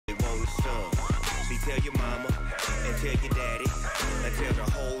tell your mama and tell your daddy and tell the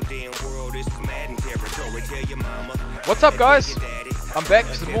whole damn world this is Madden territory. Tell your mama. What's up, guys? I'm back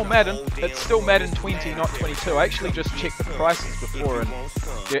for some more Madden. It's still Madden 20, not 22. I actually just checked the prices before and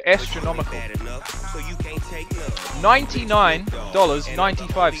they're astronomical.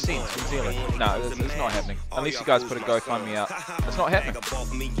 $99.95 New Zealand. No, it's not happening. Unless you guys put a GoFundMe out. It's not happening.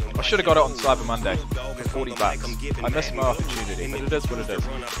 I should have got it on Cyber Monday for 40 bucks. I missed my opportunity, but it is what it is.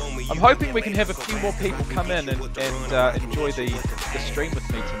 I'm hoping we can have a few more people come in and enjoy the stream with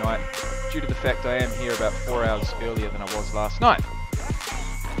me tonight, due to the fact I am here about 4 hours earlier than I was last night.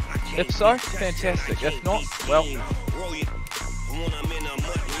 If so, fantastic. If not, well,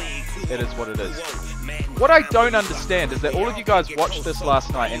 it is what it is. What I don't understand is that all of you guys watched this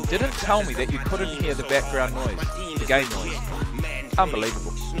last night and didn't tell me that you couldn't hear the background noise, the game noise.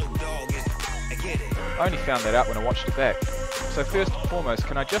 Unbelievable. I only found that out when I watched it back. So first and foremost,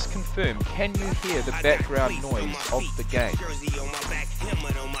 can I just confirm, can you hear the background noise of the game?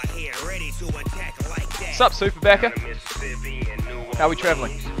 What's up, Superbacker? How are we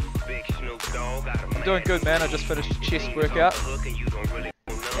travelling? I'm doing good, man. I just finished a chest workout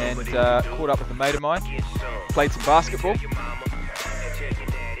and caught up with a mate of mine. Played some basketball.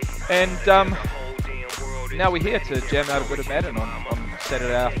 And now we're here to jam out a bit of Madden on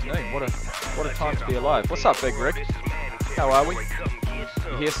Saturday afternoon. What a time to be alive. What's up, Big Rig? How are we?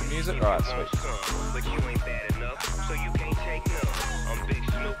 You hear some music? Alright, sweet.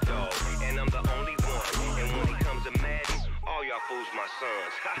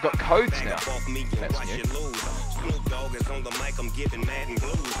 We've got codes now. That's new.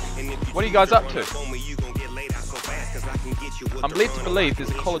 What are you guys up to? I'm led to believe there's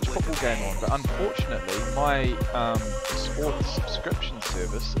a college football game on, but unfortunately my sports subscription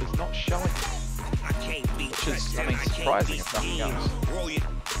service is not showing it. Which is, I mean, surprising if nothing else.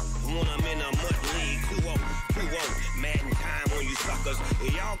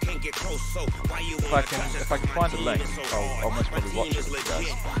 If I can find a link, I'll most probably watch it with you guys.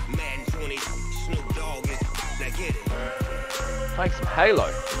 Playing some Halo.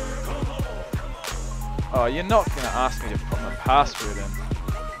 Oh, you're not going to ask me to put my password in.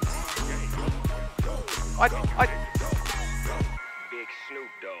 Big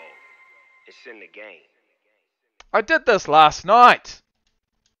Snoop Dogg. It's in the game. I did this last night.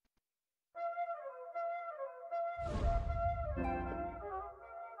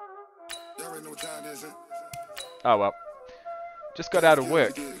 Oh well. Just got out of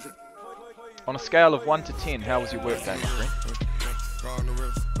work. On a scale of 1 to 10, how was your work day, my friend?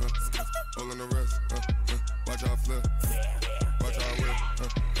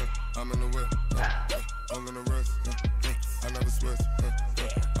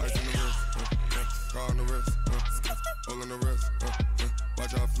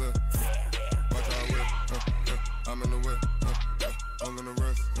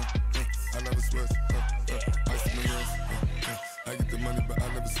 I get the money, but I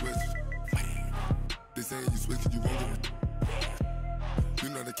never switch. They say you switch, you won't get it. You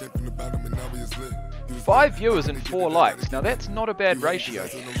know they came from the bottom and now we is lit. 5 viewers and 4 likes. Now that's not a bad ratio.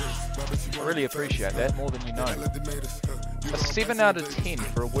 I really appreciate that, more than you know. A 7 out of 10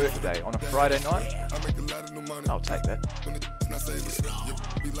 for a work day on a Friday night? I'll take that.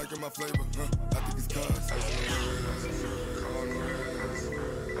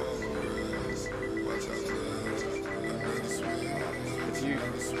 If you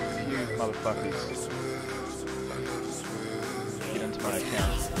motherfuckers get into my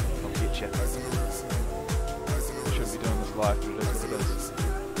account, I'll get you. Shouldn't be doing this live, but it is what it is.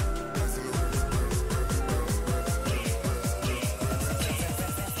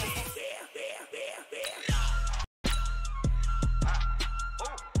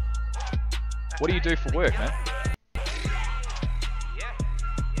 What do you do for work, man?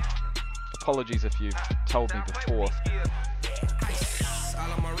 Apologies if you've told me before.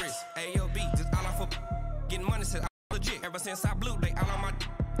 Ever since I blew, they all on my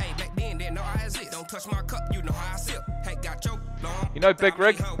hey back then didn't know I had it. Don't touch my cup, you know how I sip. Hey, got your long. You know, Big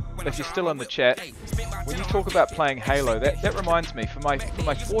Rig, if you're still in the chat, when you talk about playing Halo, that reminds me, for my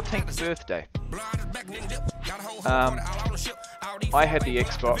 14th birthday, I had the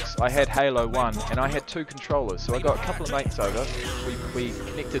Xbox, I had Halo 1, and I had 2 controllers. So I got a couple of mates over, we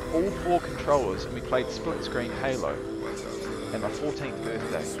connected all 4 controllers and we played split screen Halo at my 14th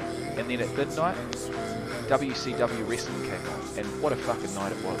birthday. And then at midnight, WCW wrestling came on, and what a fucking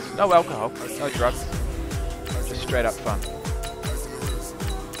night it was. No alcohol, no drugs, just straight up fun.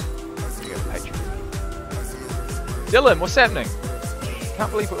 You go, Patreon. Dylan, what's happening?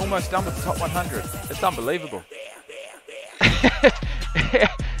 Can't believe we're almost done with the top 100. It's unbelievable.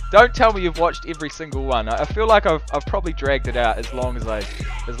 Don't tell me you've watched every single one. I feel like I've probably dragged it out as long as I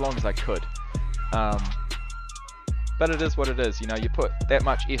could. But it is what it is. You know, you put that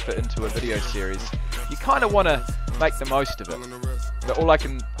much effort into a video series, you kind of want to make the most of it. But all I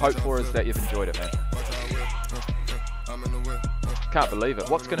can hope for is that you've enjoyed it, man. Can't believe it.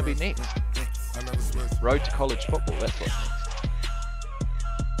 What's going to be next? Road to college football. That's what's next.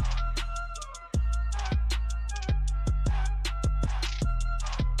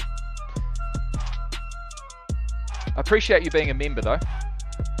 I appreciate you being a member though.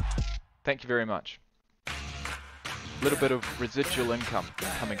 Thank you very much. A little bit of residual income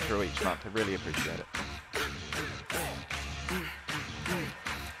coming through each month. I really appreciate it.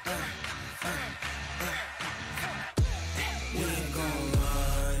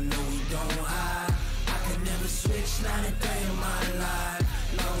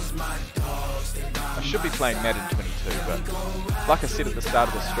 I should be playing Madden 22, but like I said at the start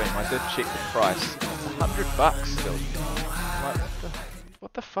of the stream, I did check the price. It's $100 still. Like,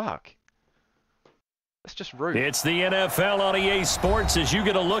 what the fuck? That's just rude. It's the NFL on EA Sports as you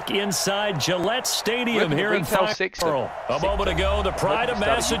get a look inside Gillette Stadium here in Foxborough. A moment ago, the pride of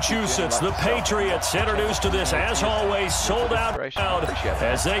Massachusetts, the Patriots, introduced to this, as always, sold-out crowd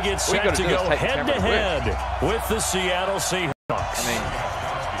as they get set to go head-to-head with the Seattle Seahawks. I mean,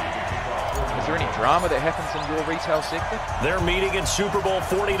 is there any drama that happens in your retail sector? Their meeting in Super Bowl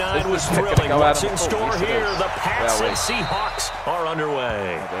 49 was thrilling. What's in store here? The Pats and Seahawks are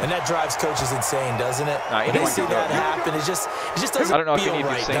underway. And that drives coaches insane, doesn't it? When they see that happen, it just doesn't I don't know if feel any of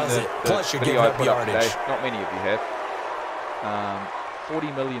you right, seen does the it? Plus, you're giving video I up put up yardage. today. Not many of you have.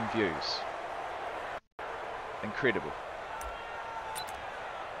 40 million views. Incredible.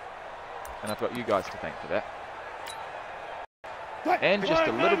 And I've got you guys to thank for that. And just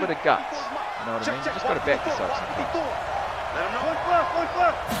a little bit of guts. You know what I mean? Just got to back yourself sometimes.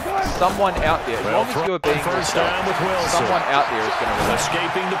 Someone out there, as long as you're being yourself, someone out there is going to win.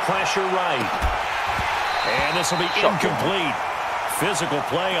 Escaping the pressure right. And this will be incomplete. Physical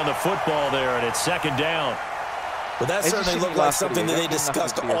play on the football there, and it's second down. Well, that certainly looked like something that they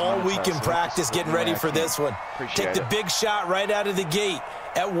discussed all week in practice, getting ready for this one. Take the big shot right out of the gate.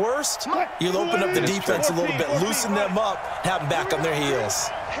 At worst, you'll open up the defense a little bit, loosen them up, have them back on their heels.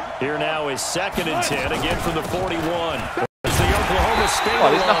 Here now is 2nd and 10, again from the 41. It's the Oklahoma State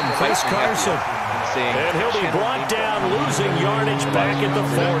alum, Chris Carson. And he'll be brought down, losing yardage back at the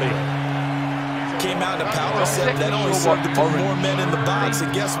 40. Came out in a power set that only served to put more men in the box.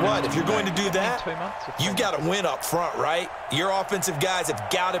 And guess what? If you're going to do that, you've got to win up front, right? Your offensive guys have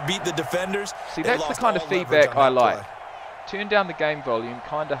got to beat the defenders. See, that's the kind of feedback I like. Turn down the game volume,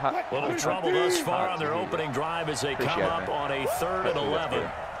 kind of hard. Little trouble thus far on their opening drive as they come up on a 3rd and 11.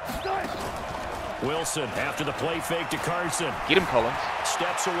 Wilson, after the play fake to Carson. Get him, Collins.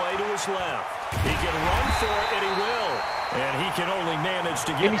 Steps away to his left. He can run for it, and he will. And he can only manage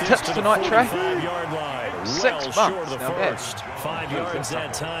to get this to the 45-yard line. 6 months. Short of the first. 5 yards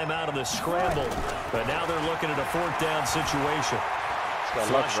that time out of the scramble. But now they're looking at a 4th down situation.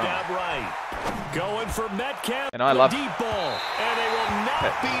 Flushed out right. Going for Metcalf. And I love deep ball. And they will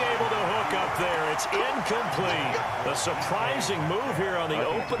not be able to hook up there. It's incomplete. A surprising move here on the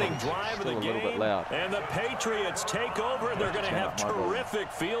opening drive of the game. A little bit loud. And the Patriots take over, and they're going to have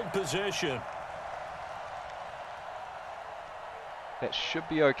terrific field position. That should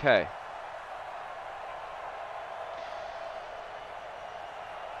be okay.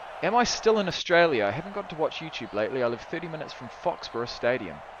 Am I still in Australia? I haven't got to watch YouTube lately. I live 30 minutes from Foxborough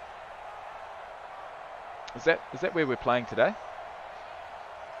Stadium. Is that where we're playing today?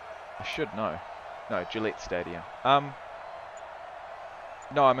 I should know. No, Gillette Stadium. No,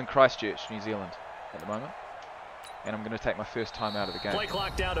 I'm in Christchurch, New Zealand at the moment. And I'm going to take my first time out of the game. Play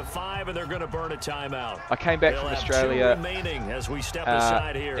clock down to 5, and they're going to burn a timeout. I came back from Australia as we step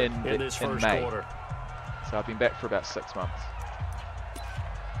aside here in this first May. quarter. So I've been back for about 6 months.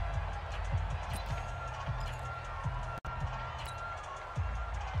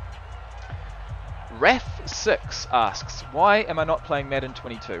 Raf6 asks, why am I not playing Madden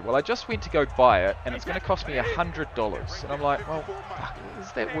 22? Well, I just went to go buy it, and it's going to cost me $100. And I'm like, well, fuck,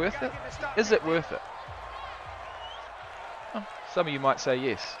 is that worth it? Is it worth it? Well, some of you might say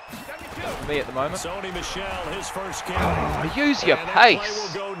yes. For me at the moment. Sony Michel, his first game. Oh, use your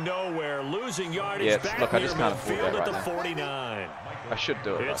pace. Will go nowhere. Losing yardage Yeah, look, I just can't afford that right now. 49. I should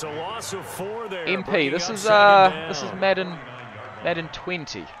do it. It's a loss of 4 there. MP, this is Madden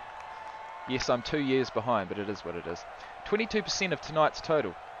 20. Yes, I'm 2 years behind, but it is what it is. 22% of tonight's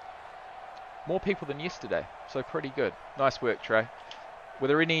total. More people than yesterday, so pretty good. Nice work, Trey. Were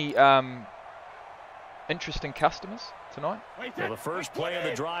there any interesting customers tonight. Well, the first play of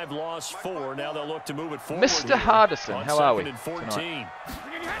the drive lost 4. Now they'll look to move it forward. Mr. Hardison, how are we tonight?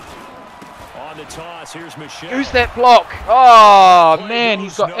 On the toss, here's Michelle. Who's that block? Oh, man,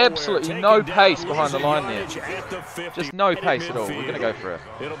 he's got absolutely no pace behind the line there. Just no pace at all. We're going to go for a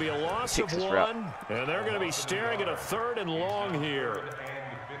It'll be a loss Texas of 1, route. and they're going to be staring at a 3rd and long here.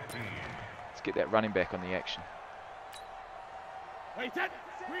 Let's get that running back on the action.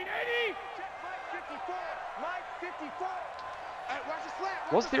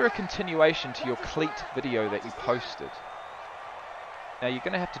 Was there a continuation to your cleat video that you posted? Now you're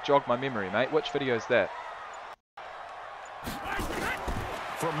going to have to jog my memory, mate. Which video is that?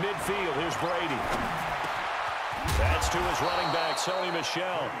 From midfield, here's Brady. That's to his running back, Sony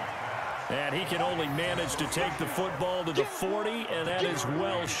Michel. And he can only manage to take the football to the 40, and that is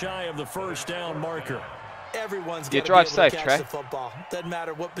well shy of the first down marker. Everyone's got to drive be able safe, to catch the football. Doesn't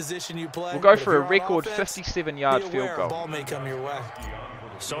matter what position you play. We'll go for a record 57-yard field goal. Ball may come your way.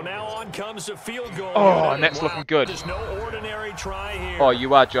 So now on comes the field goal. Oh, and that's looking good. There's no ordinary try here. Oh,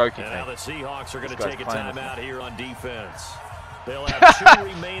 you are joking. And now the Seahawks are going to take a playing timeout here on defense. They'll have 2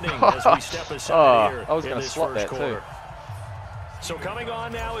 remaining as we step aside here. I was going to slot that too. So coming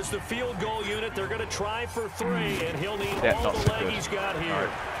on now is the field goal unit. They're going to try for 3, and he'll need all the leg he's got here.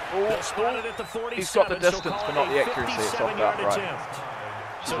 They'll spot it at the 47. He's got the distance, but not the accuracy. It's off the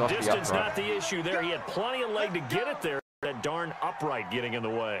upright. So distance not the issue there. He had plenty of leg to get it there. That darn upright getting in the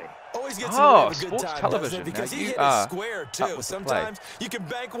way. Always gets in the way of a good sports time, television. because now he you hit are a square too. Sometimes you can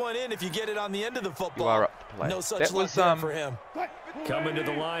bank one in if you get it on the end of the football. You are up to play. No such that luck was there for him. Coming to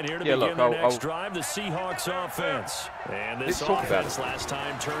the line here to begin their next drive, the Seahawks offense. And this offense last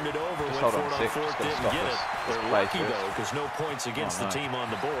time turned it over. Went for it on 4th, didn't get it. They're lucky though, because no points against the team on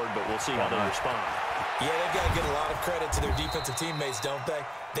the board, but we'll see how they respond. Yeah, they've got to give a lot of credit to their defensive teammates, don't they?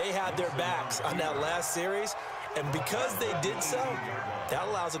 They had their backs on that last series, and because they did so, that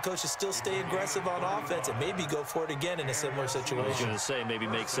allows a coach to still stay aggressive on offense and maybe go for it again in a similar situation. I was going to say, maybe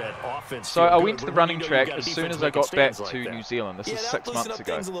makes that offense. So I went to the running track as soon as I got back to New Zealand. This is 6 months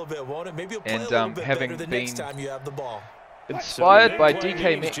ago. And having been inspired by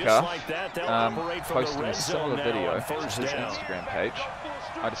DK Metcalf posting a similar video to his Instagram page,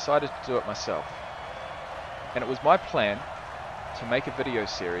 I decided to do it myself. And it was my plan to make a video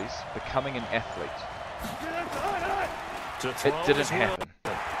series becoming an athlete. It didn't happen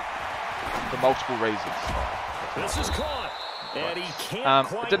for multiple reasons. This is caught, and he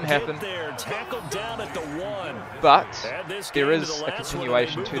can't it didn't happen. Tackled down at the 1. But there is a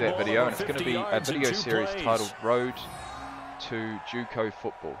continuation to that video, and it's going to be a video series titled Road to JUCO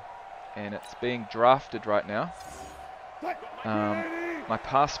Football, and it's being drafted right now. My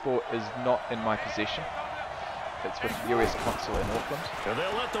passport is not in my possession. It's with the US Consul in Auckland,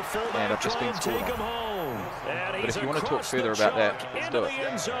 and I've just been called on. But if you want to talk further about that, let's do it.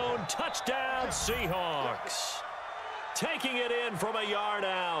 End zone, touchdown Seahawks. Taking it in from a yard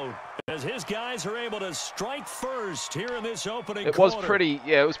out, as his guys are able to strike first here in this opening quarter.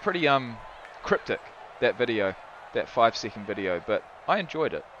 It was pretty cryptic, that video, that 5-second video, but I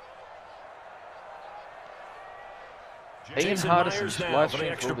enjoyed it. Ian Hardison's live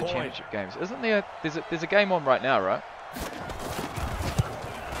stream for all the championship games. Isn't there? There's a game on right now, right?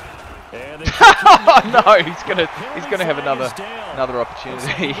 No, he's gonna have another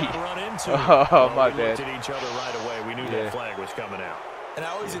opportunity. Oh, my bad. Each other right away. We knew that flag was coming out. And I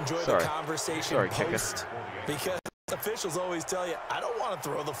always enjoy the conversation post, because officials always tell you, I don't want to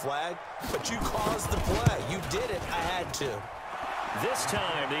throw the flag, but you caused the play. You did it. I had to. This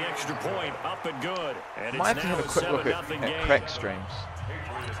time, the extra point up and good. And might have to have a quick look at crack streams.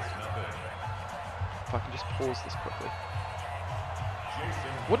 If I can just pause this quickly.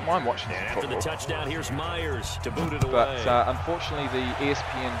 Wouldn't mind watching some football. After the touchdown, here's Myers to boot it away. But unfortunately, the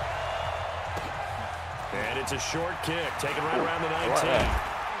ESPN... And it's a short kick, taken right around the 19.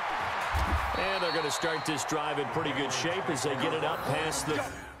 And they're going to start this drive in pretty good shape as they get it up past the...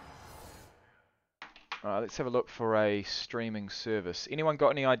 All right, let's have a look for a streaming service. Anyone got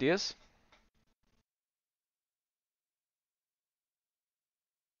any ideas?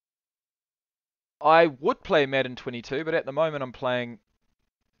 I would play Madden 22, but at the moment I'm playing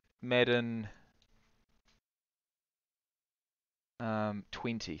Madden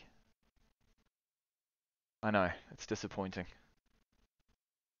 20. I know, it's disappointing.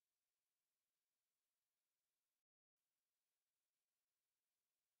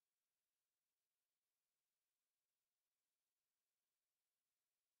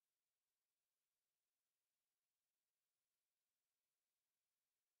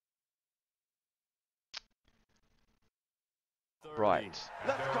 Right.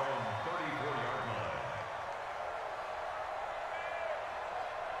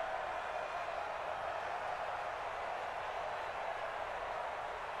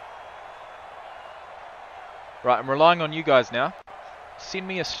 Right, I'm relying on you guys now. Send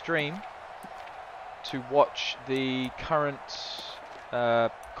me a stream to watch the current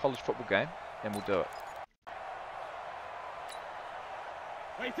college football game, and we'll do it.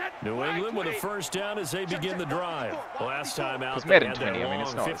 New England with a first down as they begin the drive. Last time out, Madden 20, I mean,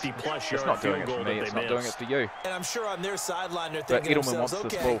 it's not doing it for me, it's not doing it for you. And I'm sure on their sideline they're thinking to themselves,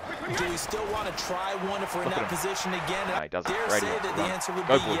 okay, do we still want to try one if we're in that position again? No, he doesn't. I dare say that the answer would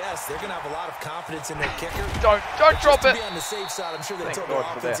be yes. They're going to have a lot of confidence in their kicker. Don't drop it. To be on the safe side, I'm sure they told their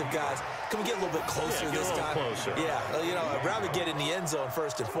offensive guys, can we get a little bit closer this time? Yeah, you know, I'd rather get in the end zone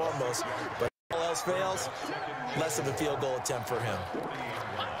first and foremost, but if all else fails, less of a field goal attempt for him.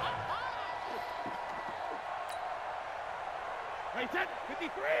 Hey,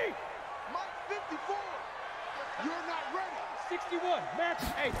 53. Mike, 54. You're not ready. 61. Match.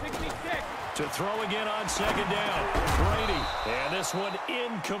 Hey, 66. To throw again on second down. Brady. And this one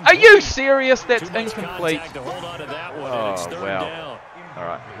incomplete. Are you serious? That's incomplete. To hold on to that one, oh, and it's third down. All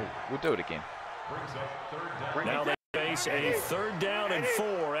right, we'll do it again. Now they face a 3rd down and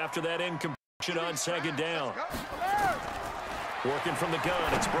 4 after that incompletion on second down. Working from the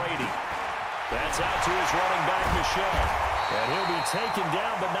gun, it's Brady. That's out to his running back, Michelle. And he'll be taken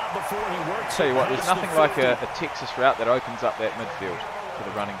down, but not before he works. Tell you what, there's nothing like a Texas route that opens up that midfield for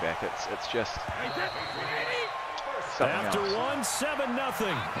the running back. It's just something After else. 1,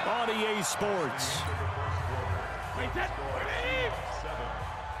 7-0 on EA Sports.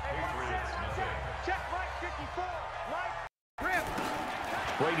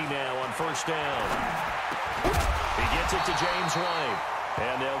 Brady now on first down. He gets it to James White.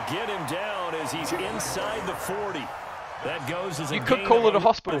 And they'll get him down as he's inside the 40. That goes as a you could call it a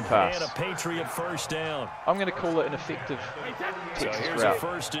hospital pass. And a Patriot first down. I'm going to call it an effective Texas here's route. A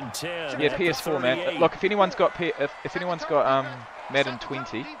 1st and 10. Yeah, PS4, man. Look, if anyone's got Madden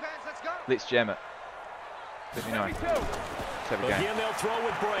 20, let's jam it. Let me know. Let's have a game. Again, they'll throw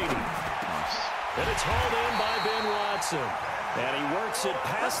with Brady. Nice. And it's hauled in by Ben Watson. And he works it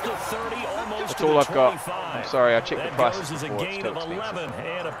past the 30, almost That's to all the I've 25. got. I'm sorry, I checked the prices before. before. That goes as a gain of 11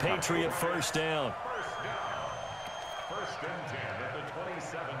 and a Patriot first down. 1st and 10 at the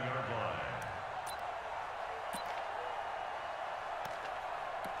 27-yard line.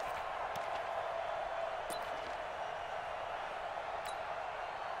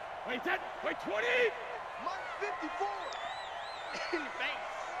 Wait, 10. Wait, 20. Mike, 54. In the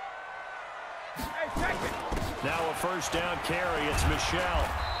face. Hey, second. Now a first down carry. It's Michelle.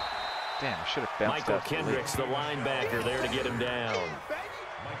 Damn, I should have bounced Michael out. Kendricks, the linebacker, there to get him down.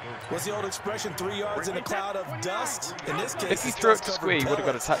 What's the old expression, 3 yards in a cloud of dust? In this case, if he threw it to square, he would have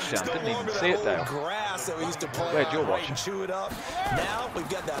got a touchdown. Didn't even see it, Dale. Grass that we used to play Glad you're on, watching. chew it up. Now we've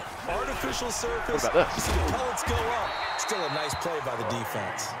got that artificial surface. What about this? You see the pellets go up. Still a nice play by the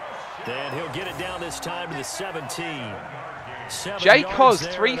defense. And he'll get it down this time to the 17. Jay Cos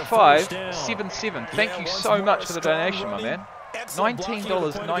 3577. Thank you so much for the donation, my man.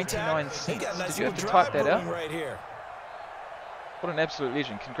 $19.99. Did you have to type that out? Right here. What an absolute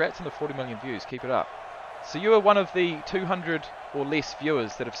legend. Congrats on the 40 million views. Keep it up. So you are one of the 200 or less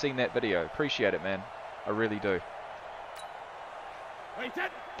viewers that have seen that video. Appreciate it, man. I really do.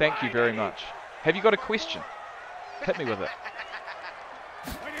 Thank you very much. Have you got a question? Hit me with it.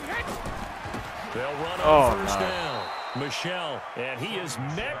 They'll run on first down. Michelle, and he is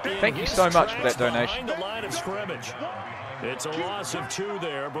met. Thank you so much for that donation. The line of scrimmage. It's a loss of 2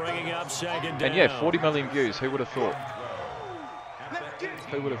 there, bringing up second down. And yeah, 40 million views. Who would have thought?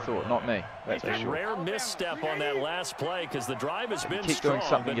 Who would have thought? Not me. That's for a sure. Rare misstep on that last play because the drive has been keep strong, doing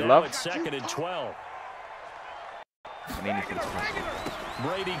something you now love. It's 2nd and 12. And anything's possible.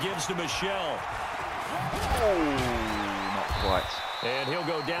 Brady gives to Michelle. Oh, not quite. And he'll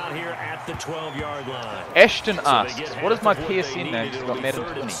go down here at the 12-yard line. Ashton asks, what is my PSN name? It's got Madden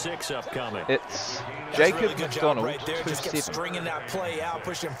 20. Upcoming. It's Jacob really McDonald right there. Just kept 27. stringing that play out,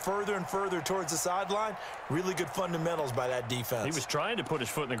 pushing further and further towards the sideline. Really good fundamentals by that defense. He was trying to put his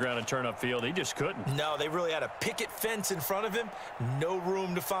foot in the ground and turn upfield. He just couldn't. No, they really had a picket fence in front of him. No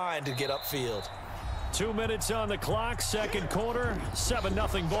room to find to get upfield. 2 minutes on the clock, second quarter,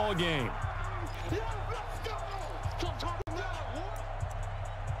 7-0 ball game.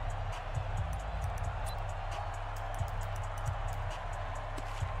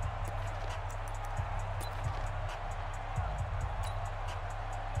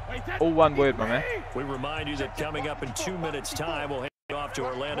 All one word, my man. We remind you that coming up in 2 minutes' time, we'll hand it off to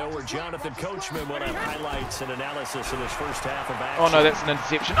Orlando, where Jonathan Coachman will have highlights and analysis in his first half of action. Oh no, that's an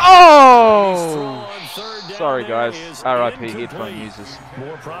interception. Oh! Sorry guys, RIP headphone users.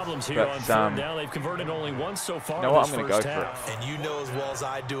 More problems here on third down. They've converted only once so far. You know what? I'm going to go for it. And you know as well as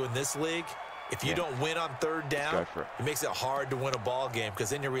I do in this league, If you don't win on third down, it makes it hard to win a ball game because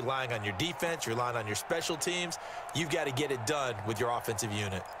then you're relying on your defense, you're relying on your special teams. You've got to get it done with your offensive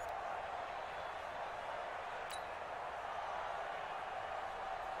unit.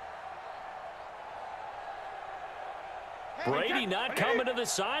 Brady not coming to the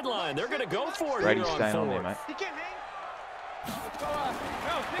sideline. They're going to go for it. Brady's staying on there, mate.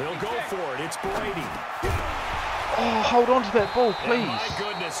 They'll go for it. It's Brady. Oh, hold on to that ball, please. And my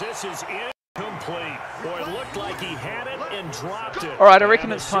goodness, this is incomplete. Boy, it looked like he had it and dropped it. All right, I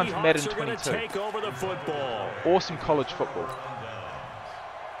reckon it's time for Madden 22. Take over the football. Awesome college football.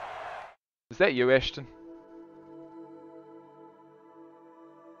 Is that you, Ashton?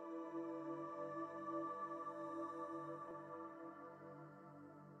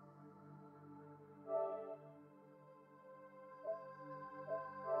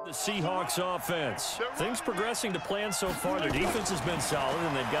 The Seahawks offense. Things progressing to plan so far. Their defense has been solid,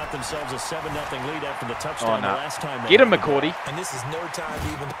 and they've got themselves a 7-0 lead after the touchdown the last time. Get him, McCourty. And this is no time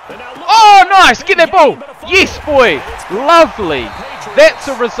even. Oh, nice! Get that ball! Yes, boy! Lovely! That's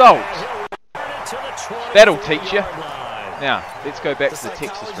a result. That'll teach you. Now, let's go back to the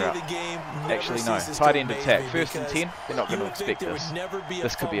Texas route. Actually, no. Tight end attack. 1st and 10. They're not going to expect this.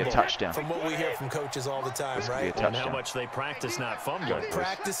 This could be a touchdown. From what we hear from coaches all the time, this could be a touchdown. And how much they practice not fumbling.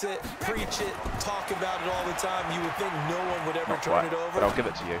 Practice it, preach it, talk about it all the time. You would think no one would ever turn it over. But I'll give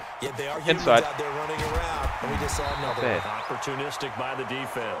it to you. Yeah, they are inside. Out there running around, and we just saw another one. Opportunistic by the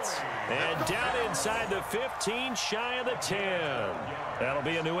defense. And down inside the 15, shy of the 10. That'll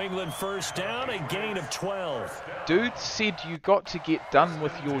be a New England first down, a gain of 12. Dude said you got to get done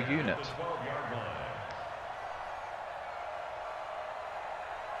with your unit.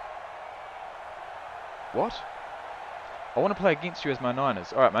 What? I want to play against you as my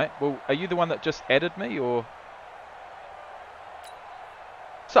Niners. Alright, mate. Well, are you the one that just added me, or...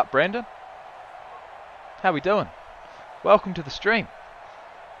 What's up, Brandon? How we doing? Welcome to the stream.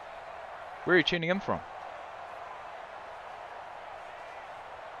 Where are you tuning in from?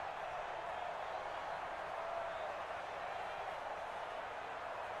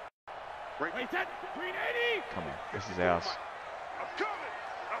 Come on, this is ours.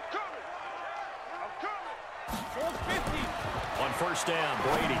 On first down,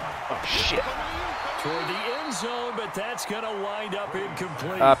 Brady. Oh, shit. Toward the end zone, but that's going to wind up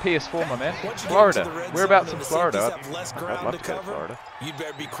incomplete. PS4, my man. Florida. Whereabouts in Florida? I'd love to go to Florida.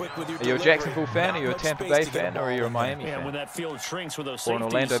 Are you a Jacksonville fan? Are you a Tampa Bay fan? Or are you a Miami fan? And when that field shrinks with those or an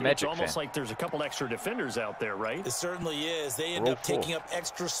Orlando Magic it's almost like there's a couple extra defenders out there, right? It certainly is. They end up taking up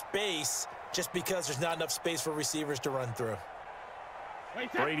extra space just because there's not enough space for receivers to run through.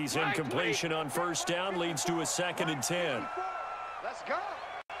 Brady's incompletion on first down leads to a 2nd and 10. Let's go.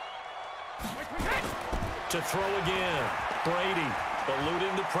 To throw again. Brady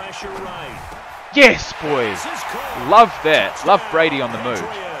eluding the pressure right. Yes, boys. Love that. Love Brady on the move.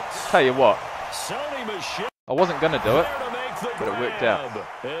 Tell you what. I wasn't going to do it, but it worked out.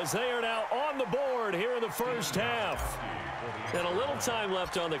 As they are now on the board here in the first half. And a little time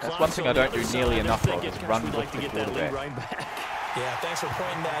left on the clock. That's one thing I don't do nearly enough of, is run with the quarterback. Yeah, thanks for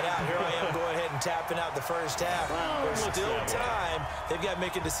pointing that out. Here I am going ahead and tapping out the first half. There's still time. They've got to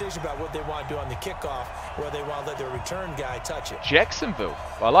make a decision about what they want to do on the kickoff, where they want to let their return guy touch it. Jacksonville.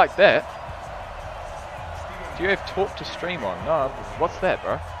 I like that. Do you have talk to stream on? No. What's that,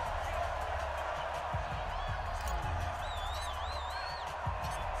 bro?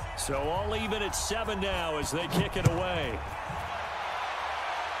 So all even at 7 now as they kick it away.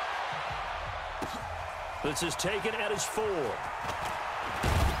 This is taken at his 4.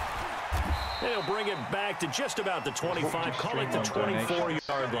 They'll bring it back to just about the 25, call it the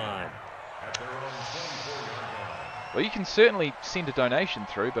 24-yard line. Well, you can certainly send a donation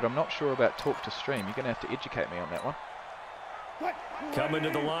through, but I'm not sure about talk to stream. You're going to have to educate me on that one. Coming to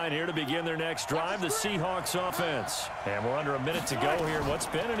the line here to begin their next drive, the Seahawks offense. And we're under a minute to go here. What's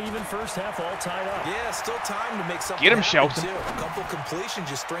been an even first half, all tied up. Yeah, still time to make something. Get him, Shelton. A couple completions,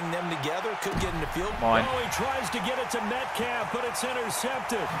 just string them together. Could get in the field. Mine. Oh, he tries to get it to Metcalf, but it's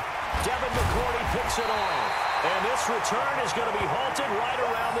intercepted. Devin McCourty picks it off. And this return is going to be halted right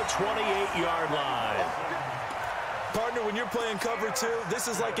around the 28-yard line. Partner, when you're playing cover 2, this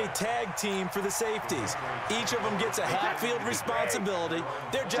is like a tag team for the safeties. Each of them gets a half-field responsibility.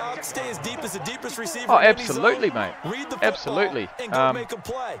 Their job, stay as deep as the deepest receiver. Oh, absolutely, mate. Read the football absolutely. And go make a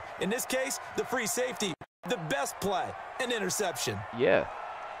play. In this case, the free safety, the best play, an interception. Yeah.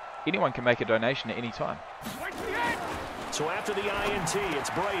 Anyone can make a donation at any time. So after the INT, it's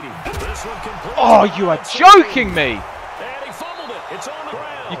Brady. This one complete. Oh, you are joking me. And he fumbled it. It's on the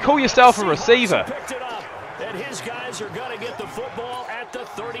ground. You call yourself a receiver. And his guys are going to get the football at the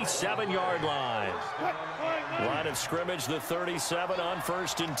 37-yard line. Line of scrimmage, the 37 on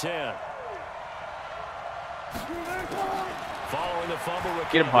 1st and 10. Following the fumble,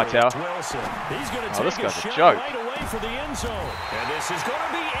 get him, Hightower. Wilson. He's going to this take guy's a a shot joke. right away for the end zone. And this is going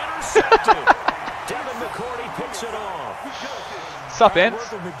to be intercepted. Devin McCourty picks it off. Sup, Ents?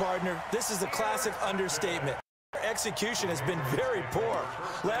 Work with me, partner. This is a classic understatement. Execution has been very poor.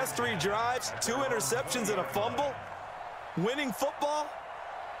 Last 3 drives, 2 interceptions and a fumble. Winning football?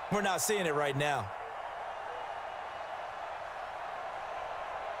 We're not seeing it right now.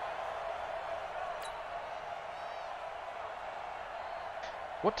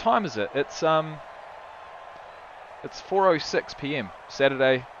 What time is it? It's 4:06 p.m.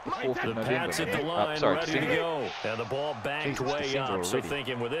 Saturday, the 4th of November. Sorry, December. And the ball banked way up. So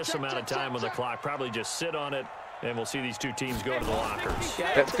thinking with this amount of time on the clock, probably just sit on it, and we'll see these two teams go to the lockers.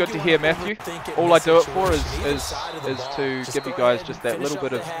 That's good to hear, Matthew. All I do it for is to give you guys just that little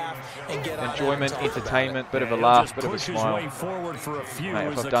bit of enjoyment, entertainment, bit of a laugh, bit of a smile. Mate, if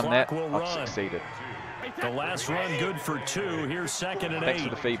I've done that, I've succeeded. The last run good for 2. Here's 2nd and 8. Thanks for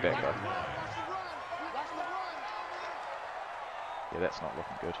the feedback, though. Yeah, that's not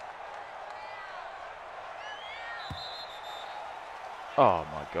looking good. Oh,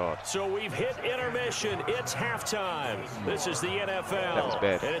 my God. So we've hit intermission. It's halftime. This is the NFL. That was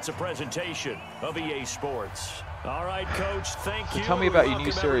bad. And it's a presentation of EA Sports. All right, Coach, thank you. Tell me about your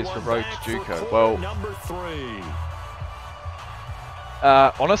new series for Road to JUCO. Well, number 3.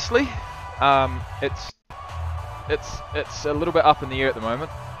 Honestly, it's a little bit up in the air at the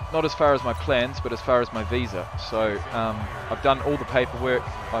moment. Not as far as my plans, but as far as my visa. So I've done all the paperwork.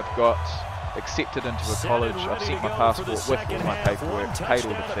 I've got accepted into a college. I've sent my passport with all my paperwork, paid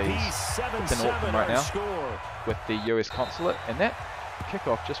all the fees. It's in Auckland right now with the US consulate, and that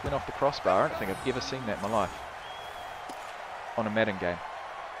kickoff just went off the crossbar. I don't think I've ever seen that in my life on a Madden game.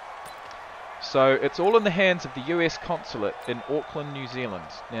 So it's all in the hands of the US consulate in Auckland, New Zealand.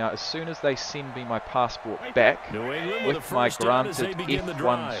 Now, as soon as they send me my passport back with my granted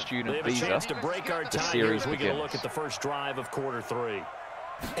F1 student visa, the series begins. Look at the first drive of quarter 3.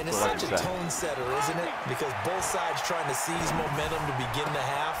 And it's such a tone setter, isn't it? Because both sides trying to seize momentum to begin the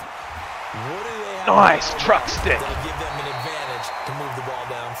half. What do they have? Nice truck stick. That'll give them an advantage to move the ball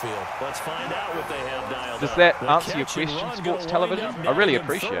downfield. Let's find out what they have dialed up. Does that answer your question, Sports Television? I really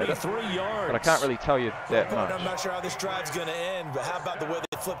appreciate it, but I can't really tell you that much. I'm not sure how this drive's going to end, but how about the way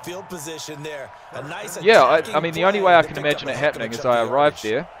they flip field position there? A nice yeah, I mean, the only way I can imagine it happening is I arrive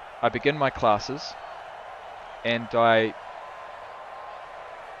there, I begin my classes, and I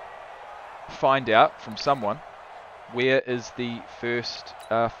find out from someone where is the first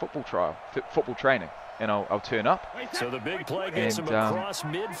football training, and I'll turn up. So the big play gets him across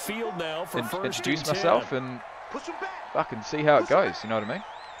midfield now for first introduce myself and fucking see how it goes. You know what I mean?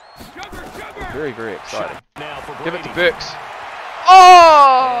 Very, very exciting. Give it to Burks.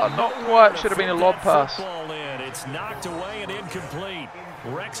 Oh, not quite. Should have been a lob pass. It's knocked away and incomplete.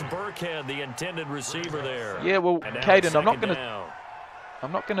 Rex Burkhead, the intended receiver there. Yeah, well, Caden, I'm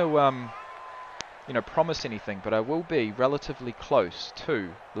not gonna you know, promise anything, but I will be relatively close to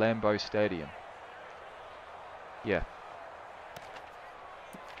Lambeau Stadium. Yeah.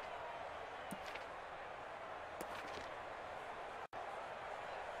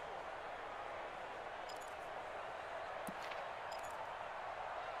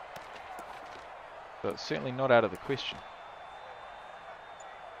 So it's certainly not out of the question.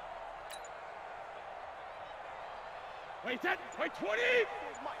 Wait, 20!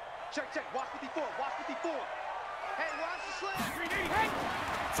 Check, watch 54, watch 54. Hey, watch the slam. Hey.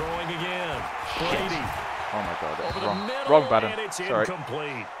 Throwing again. Brady. Oh my God, that's wrong button. It's sorry.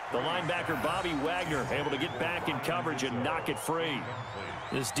 Incomplete. The linebacker Bobby Wagner able to get back in coverage and knock it free.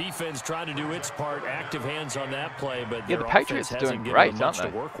 This defense trying to do its part, active hands on that play, but yeah, the Patriots are doing great, aren't they?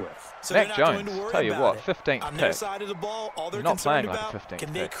 So Mac Jones, tell you what, 15th on pick. their side of the ball, all they're not playing like about, a 15th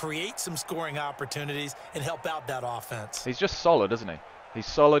can they create some scoring opportunities and help out that offense? He's just solid, isn't he? He's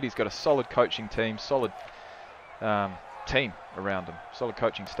solid. He's got a solid coaching team, solid team around him, solid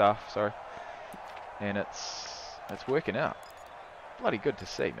coaching staff. Sorry, and it's working out. Bloody good to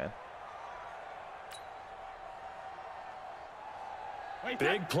see, man.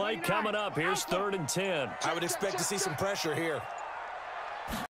 Big play coming up. Here's 3rd and 10. I would expect to see some pressure here.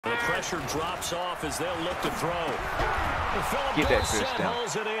 The pressure drops off as they'll look to throw. Get that first down.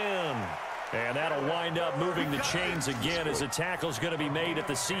 Hauls it in. And that'll wind up moving the chains again as the tackle's going to be made at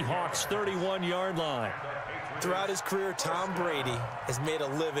the Seahawks' 31-yard line. Throughout his career, Tom Brady has made a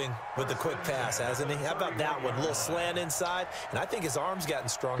living with the quick pass, hasn't he? How about that one? A little slant inside, and I think his arm's gotten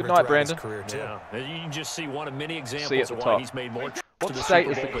stronger throughout his career, too. Yeah. You can just see one of many examples of why he's made more trips What to the state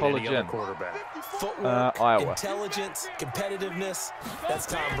Super is the Bowl college than any in? other quarterback. Footwork, Iowa. intelligence, competitiveness, that's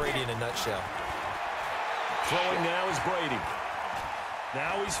Tom Brady in a nutshell. Throwing now is Brady.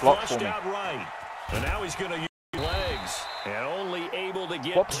 Now he's Block flushed out right. And now he's going to use legs. And only able to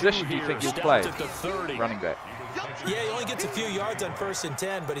get What position do you think you'll play? Running back. Yeah, he only gets a few yards on 1st and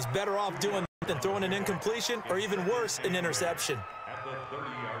 10, but he's better off doing that than throwing an incompletion or even worse, an interception.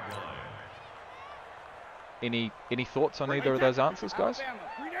 Any thoughts on either of those answers, guys?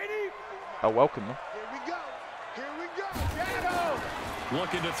 I welcome them. Here we go. Here we go. Shadow.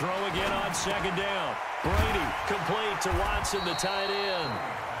 Looking to throw again on 2nd down. Brady complete to Watson, the tight end.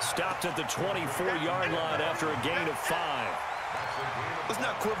 Stopped at the 24-yard line after a gain of 5. Let's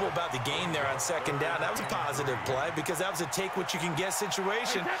not quibble about the gain there on 2nd down. That was a positive play because that was a take-what-you-can-get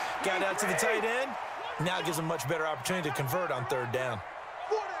situation. Got out to the tight end. Now it gives him a much better opportunity to convert on 3rd down.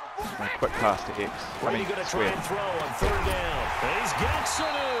 And a quick pass to X. Brady going to try and throw on 3rd down. He's got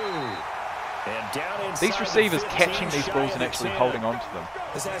Sanu. And down inside these receivers catching these balls and actually holding on to them.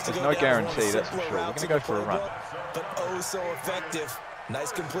 There's no guarantee, that's for sure. We're going to go for a run. But oh so effective.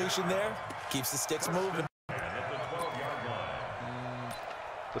 Nice completion there. Keeps the sticks moving.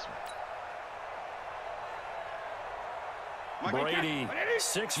 This one. Brady,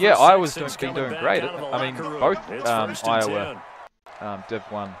 6 for Yeah, 6 Iowa's since been coming doing back great. out of the I mean, locker room. both It's 1st and Iowa 10. Div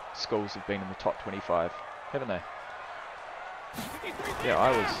 1 schools have been in the top 25, haven't they? Yeah,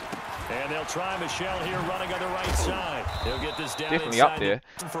 Iowa's And they'll try Michelle here running on the right side. He'll get this down definitely up there.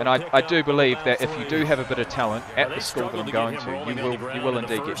 And I do believe that if you do have a bit of talent at the school that I'm going to, you will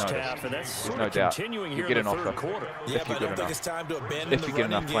indeed get noticed. There's no doubt. You get an offer if you get enough. If you get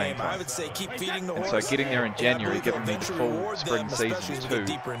enough playing time. And so getting there in January, giving me the full spring season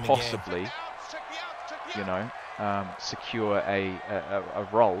to possibly, you know, secure a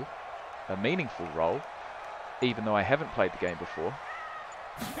role, a meaningful role, even though I haven't played the game before.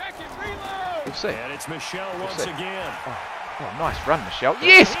 We'll see. And it's Michelle once again. Oh, nice run, Michelle.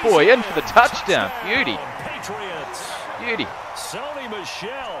 Yes, boy, in for the touchdown. Beauty. Patriots. Beauty. Sony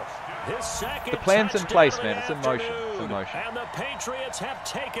Michelle, his second The plan's in touchdown place, of man. the It's in motion. It's in afternoon. motion. And the Patriots have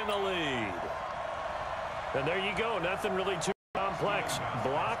taken the lead. And there you go. Nothing really too complex.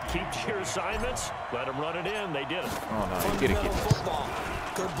 Block, keep your assignments. Let them run it in. They did it. Oh, no, you gotta get this. Football.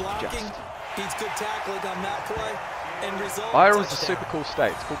 Good blocking. Beats good tackling on that play. Iowa's a super cool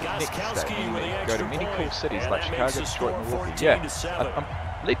state. It's called the Next State. You go to many cool cities like Chicago, Detroit, Milwaukee. Yeah,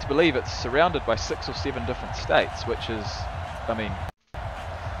 I'm led to believe it's surrounded by 6 or 7 different states, which is, I mean,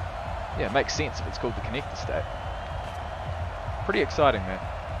 yeah, it makes sense if it's called the Connector State. Pretty exciting, man.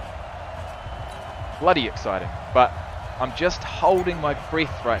 Bloody exciting. But I'm just holding my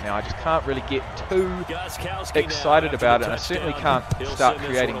breath right now. I just can't really get too excited about it. And I certainly can't start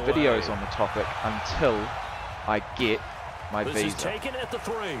creating videos on the topic until I get my visa. Taken at the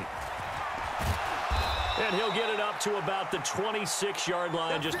 3. And he'll get it up to about the 26-yard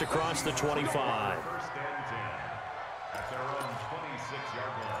line, just across the 25. At their own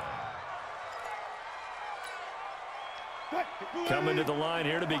 26-yard line. Coming to the line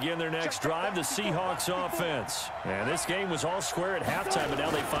here to begin their next drive, the Seahawks offense. And this game was all square at halftime, but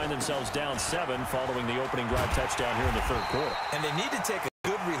now they find themselves down 7 following the opening drive touchdown here in the 3rd quarter. And they need to take a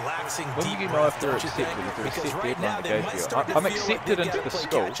good, relaxing, when do you know if they're accepted? If they're accepted, they go for you. I'm accepted into the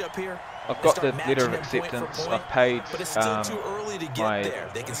school. I've got the letter of acceptance. I've paid my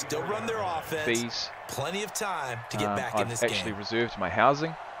they can still run their offense. fees. Plenty of time to get back in this I've actually game. reserved my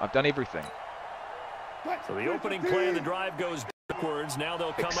housing. I've done everything. So the opening play of the drive goes backwards. Now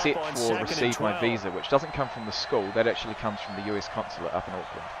they'll come Except up on for 2nd and receive 12. my visa, which doesn't come from the school. That actually comes from the US consulate up in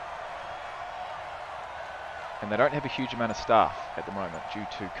Auckland. And they don't have a huge amount of staff at the moment due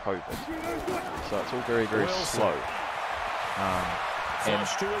to COVID. So it's all very, very slow. And,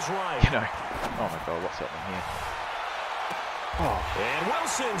 to his right. you know, oh my God, what's happening here? And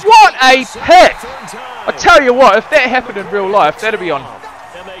Wilson's What a pick! I tell you what, if that happened in real life, that'd be on,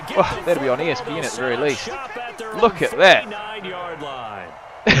 that'd be on ESPN at the very least. Look at that.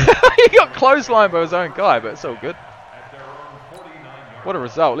 He got clotheslined by his own guy, but it's all good. What a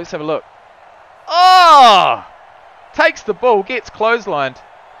result. Let's have a look. Oh! Takes the ball, gets clotheslined,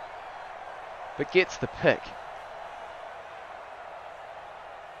 but gets the pick.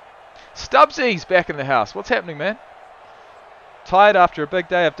 Stubbsy's back in the house. What's happening, man? Tired after a big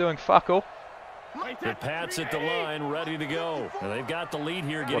day of doing fuck all? The Pats at the line, ready to go. And they've got the lead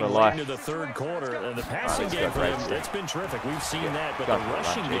here getting late into the third quarter. And the passing game for them, it's been terrific. We've seen that, but the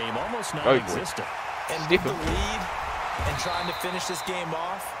rushing game almost non-existent. And with the lead and trying to finish this game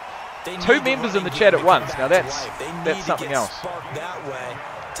off, they need 2 members in the chat at once. Now that's something else. That way,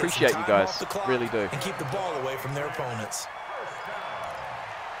 appreciate you guys, really do. And keep the ball away from their opponents.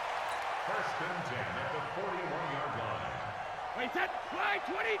 First and 10 at the 41-yard line. Wait, that fly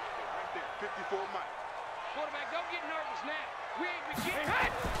 20. Right there, 54 miles. Quarterback, don't get nervous now. We ain't beginning.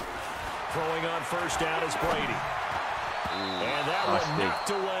 Throwing on first down is Brady. And that one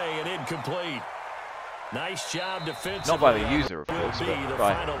knocked away and incomplete. Nice job defensively. Not by the user, of course, but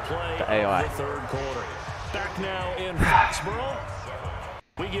by the AI. The third quarter. Back now in Foxborough.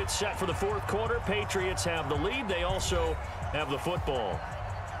 We get set for the fourth quarter. Patriots have the lead. They also have the football.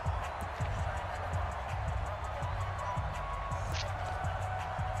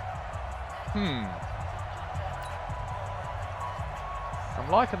 I'm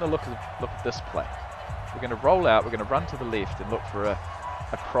liking the look of this play. We're going to roll out, we're going to run to the left and look for a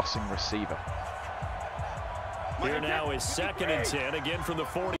crossing receiver. Here now is 2nd and 10, again from the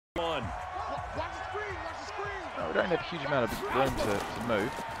 41. No, we don't have a huge amount of room to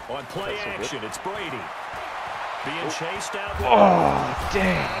move. On play action, it's Brady. Being chased out. Oh,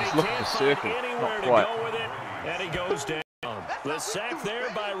 damn. He's looking for circle. Not quite. And he goes down. The sack there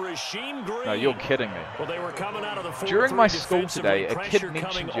by Rasheem Green. No, you're kidding me. Well, they were coming out of the During my school today, a kid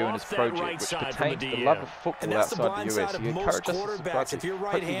mentioned you in his project, which pertained to the love of football outside the US. He encouraged us to subscribe. If you're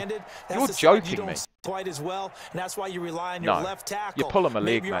right-handed, you're joking me. Quite as well, and that's why you rely on your left tackle. You're pulling my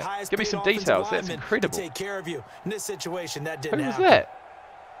leg, mate. Give me some details. That's incredible. Take care of you in this situation. That didn't happen. Who was that?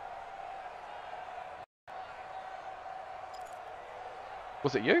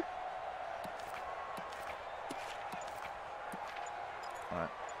 Was it you? Alright.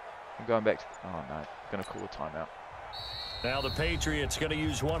 I'm going back to... Oh, no. I'm going to call a timeout. Now the Patriots going to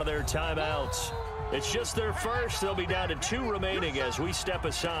use one of their timeouts. It's just their first. They'll be down to 2 remaining as we step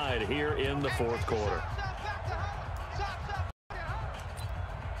aside here in the fourth quarter.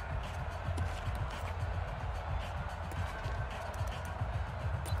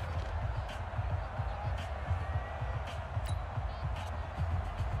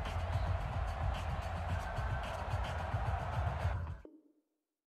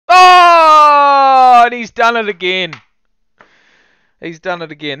 Oh, and he's done it again. He's done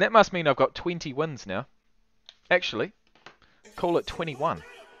it again. That must mean I've got 20 wins now. Actually, call it 21.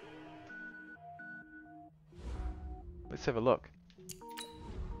 Let's have a look.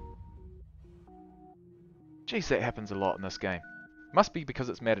 Jeez, that happens a lot in this game. Must be because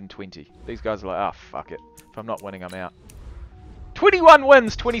it's Madden 20. These guys are like, ah, fuck it. If I'm not winning, I'm out. 21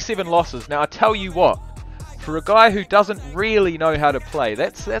 wins, 27 losses. Now, I tell you what. For a guy who doesn't really know how to play,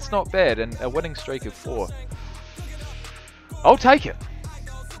 that's not bad. And a winning streak of 4. I'll take it.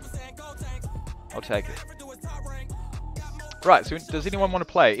 I'll take it. Right, so does anyone want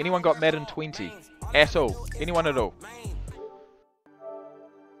to play? Anyone got Madden 20? At all? Anyone at all?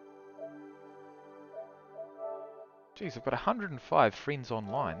 Jeez, I've got 105 friends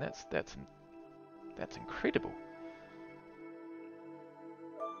online. That's incredible.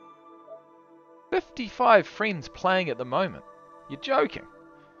 55 friends playing at the moment. You're joking.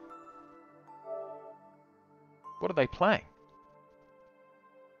 What are they playing?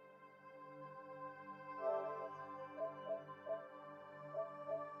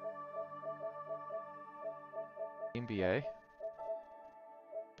 NBA.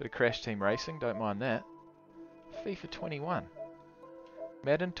 Bit of Crash Team Racing, don't mind that. FIFA 21.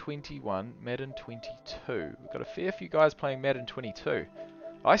 Madden 21, Madden 22. We've got a fair few guys playing Madden 22.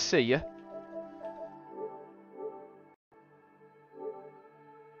 I see ya.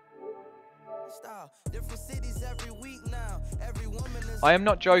 I am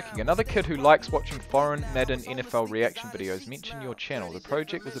not joking. Another kid who likes watching foreign Madden NFL reaction videos mentioned your channel. The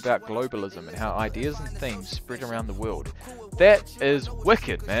project was about globalism and how ideas and themes spread around the world. That is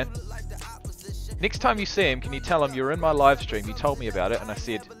wicked, man. Next time you see him, can you tell him you're in my live stream, you told me about it, and I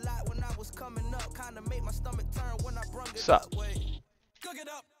said, sup?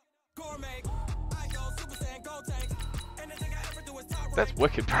 That's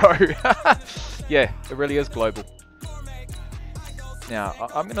wicked, bro. Yeah, it really is global. Now,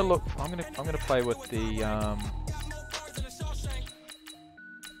 I'm gonna look. I'm gonna play with the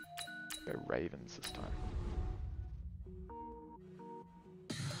go Ravens this time.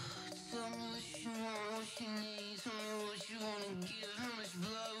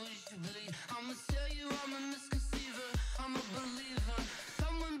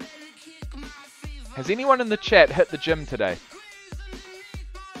 Has anyone in the chat hit the gym today?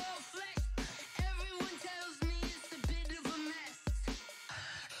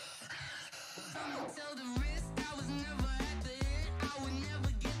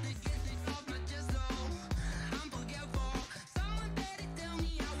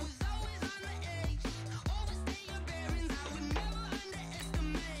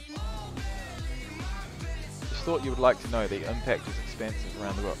 Thought you would like to know the impact is expansive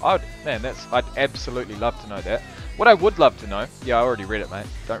around the world. I'd absolutely love to know that. What I would love to know, yeah, I already read it, mate.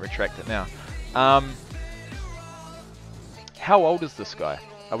 Don't retract it now. How old is this guy?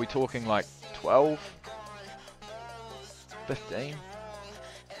 Are we talking like 12? 15?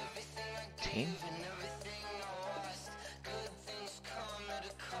 10?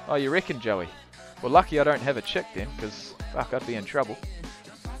 Oh, you reckon, Joey? Well, lucky I don't have a chick then, because fuck, I'd be in trouble.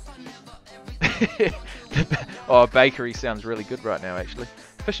 Oh, bakery sounds really good right now, actually.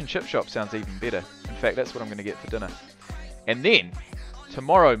 Fish and chip shop sounds even better. In fact, that's what I'm going to get for dinner. And then,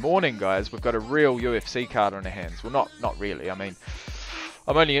 tomorrow morning, guys, we've got a real UFC card on our hands. Well, not really. I mean,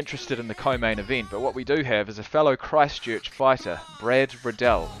 I'm only interested in the co-main event, but what we do have is a fellow Christchurch fighter, Brad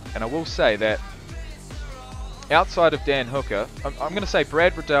Riddell. And I will say that, outside of Dan Hooker, I'm going to say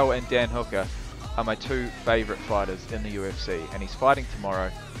Brad Riddell and Dan Hooker are my two favourite fighters in the UFC. And he's fighting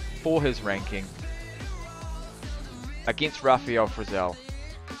tomorrow for his ranking against Rafael Frizzell.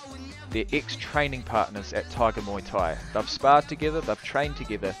 They're ex-training partners at Tiger Muay Thai. They've sparred together, they've trained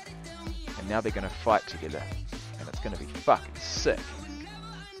together, and now they're going to fight together. And it's going to be fucking sick.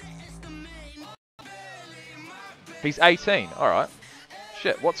 He's 18, alright.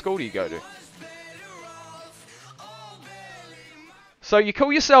 Shit, what school do you go to? So you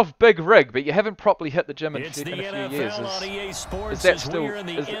call yourself Big Rig, but you haven't properly hit the gym in a few years. Is that still...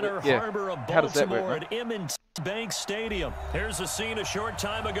 yeah, how does that work, mate? Bank Stadium. Here's a scene a short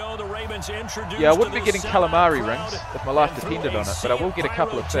time ago. The Ravens introduced. Yeah, I wouldn't be getting calamari rings if my life depended on it, but I will get a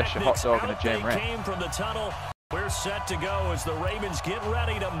couple of fish, a hot dog, and a jam wrap. Came from the tunnel. We're set to go as the Ravens get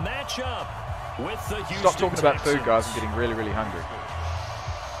ready to match up with the Houston Stop talking about Texans. food, guys. I'm getting really, really hungry.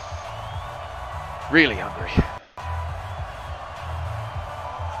 Really hungry.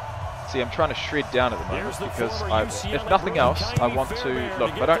 See, I'm trying to shred down at the moment because, if nothing else, I want to...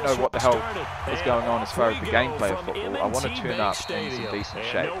 Look, I don't know what the hell is going on as far as the gameplay of football. I want to turn up in some decent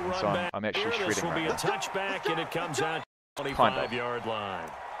shape, and so I'm actually shredding right now. Touchback, and it comes out 25-yard line.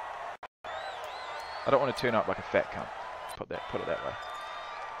 I don't want to turn up like a fat cunt. Put it that way.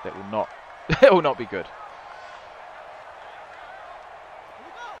 That will not... that will not be good.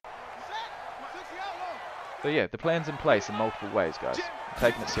 So yeah, the plan's in place in multiple ways, guys. I'm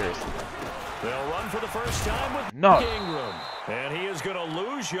taking it seriously. They'll run for the first time with Ingram. And he is going to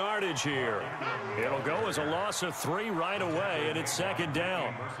lose yardage here. It'll go as a loss of 3 right away, and it's second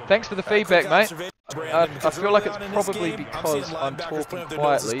down. Thanks for the feedback, mate. I feel like it's probably because I'm talking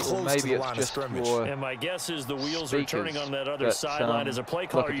quietly, or maybe it's just for and my guess is the wheels are turning on that other sideline as a play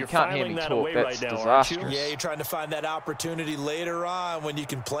caller. Look, if you You're can't hear me filing that talk, away that's right now, aren't you? disastrous. Yeah, you're trying to find that opportunity later on when you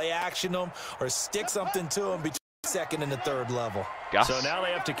can play action them or stick something to them between second and the third level. Gus. So now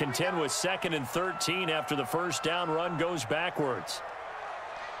they have to contend with 2nd and 13 after the first down run goes backwards.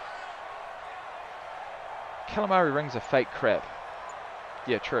 Calamari rings are fake crap.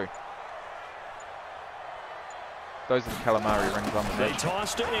 Yeah, true. Those are the calamari rings on the They bench.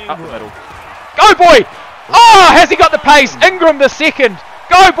 toss to Ingram. Up the middle. Go, boy! Oh, has he got the pace? Ingram the second.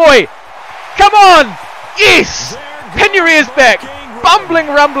 Go, boy! Come on! Yes! Pin your ears back. Bumbling,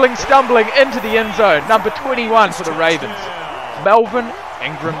 rumbling, stumbling into the end zone. Number 21 for the Ravens. Melvin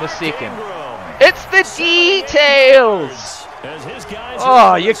Ingram the second. It's the details!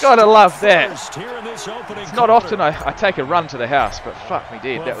 Oh, you gotta love that. It's not often I take a run to the house, but fuck me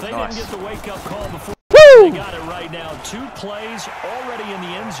dead, that was nice. Woo! They got it right now. 2 plays already in the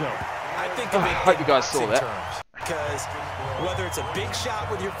end zone. I think I hope you guys saw that. Because whether it's a big shot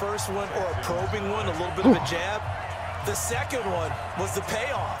with your first one or a probing one, a little bit of a jab, the second one was the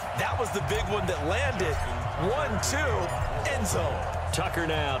payoff. That was the big one that landed. 1-2, end zone. Tucker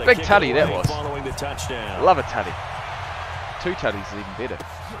now to Big kick tutty it that away was. following the touchdown. Love a tutty. 2 tutties is even better.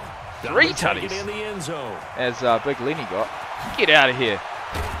 3 tutties. In the end zone. As Big Lenny got. Get out of here.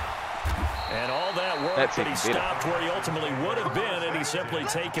 And all that work, That's but he even better. stopped where he ultimately would have been, and he's simply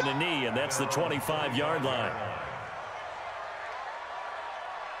taken a knee, and that's the 25-yard line.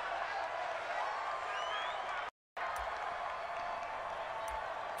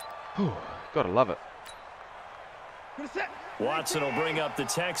 Whew, gotta love it. Watson will bring up the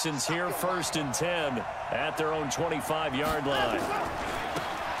Texans here, 1st and 10 at their own 25-yard line.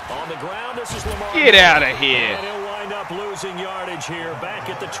 On the ground, this is Lamar. Get out of here. And he'll wind up losing yardage here, back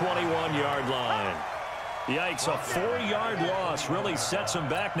at the 21-yard line. Yikes, a 4-yard loss really sets him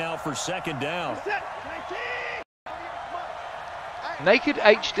back now for 2nd down. Naked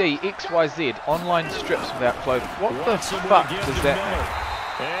HD XYZ online strips without clothing. What the fuck does that mean?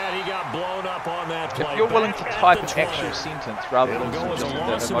 And he got blown up on that play. If you're willing to type an actual sentence rather than just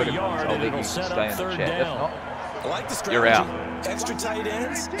the emoticons, I'll let you stay in the chat. If not, I like the strategy. you're out. Extra tight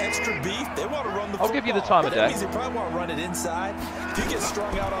ends, extra beef. They want to run the football. I'll give you the time of day. They probably want to run it inside. If you get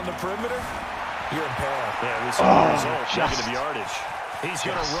strung out on the perimeter, you're in peril. Yeah, we saw the result. Negative yardage. He's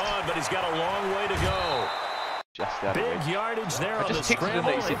going to run, but he's got a long way to go. Just out Big yardage there on the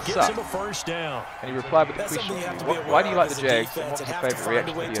scramble. It gets him a first down. And he replied with the question, why do you like the Jags and what's your favourite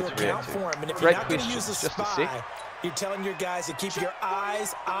reaction video to react to? Great question, just a sec. You're telling your guys to keep your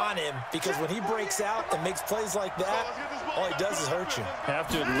eyes on him because when he breaks out and makes plays like that, all he does is hurt you. Have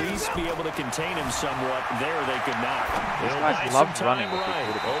to at least be able to contain him somewhat. There they could not. These guys love running with right.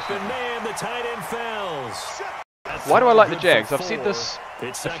 Open man, the tight end fells. Why do I like the Jags? I've said this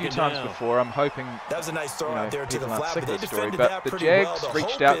a few times before. I'm hoping that was a nice throw out there to the flat, sick of the story, but the Jags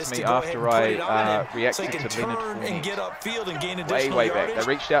reached out to me after I reacted to Leonard Fournette way back. They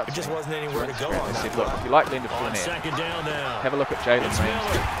reached out to me just wasn't anywhere to go. They said, look, if you like Leonard Fournette, have a look at Jalen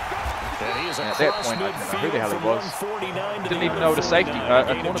Ramsey. And at that point, I didn't know who the hell he was. Didn't even know what a safety, a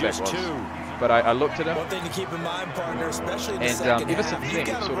cornerback was. But I looked at him, and ever since then,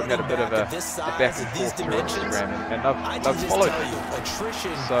 we've sort of had a bit of a back and forth through Instagram, and they've followed me.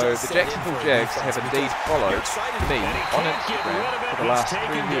 So the Jacksonville Jags have indeed followed me on Instagram for the last 3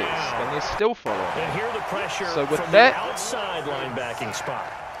 years, and they're still following me. So with that,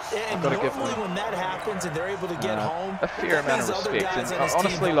 I've got to give them when that happens and they're able to get home, a fair amount of respect. And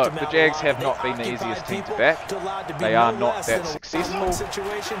honestly, look, the Jags have not been the easiest team to back. They are not that successful.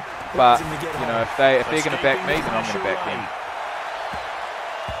 But, you know, if they're going to back me, then I'm going to back them.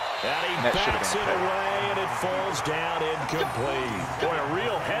 And that should have been a away, and it falls down incomplete. Boy, a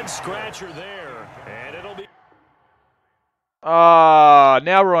real head scratcher there. And it'll be...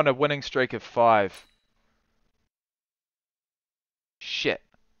 now we're on a winning streak of 5. Shit.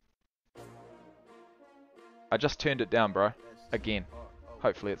 I just turned it down, bro. Again.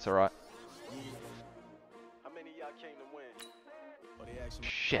 Hopefully it's alright.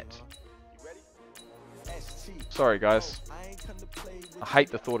 Shit. Sorry, guys. I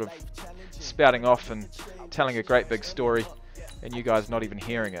hate the thought of spouting off and telling a great big story and you guys not even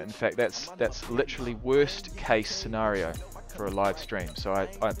hearing it. In fact, that's literally worst case scenario for a live stream. So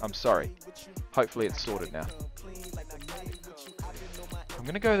I'm sorry. Hopefully it's sorted now. I'm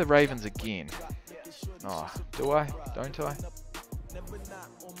going to go the Ravens again. Oh, do I? Don't I?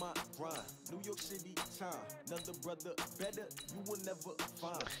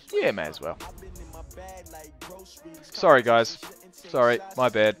 Yeah, may as well. Sorry, guys. Sorry, my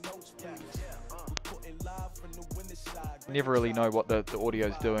bad. Never really know what the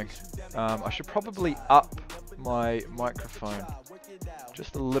audio's doing. I should probably up my microphone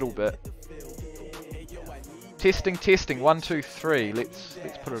just a little bit. Testing, testing. 1, 2, 3. Let's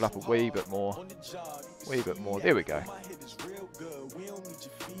put it up a wee bit more. Wee bit more. There we go.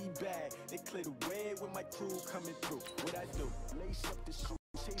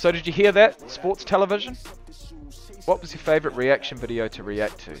 So did you hear that? Sports television? What was your favourite reaction video to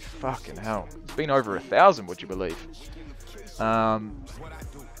react to? Fucking hell. It's been over 1,000, would you believe?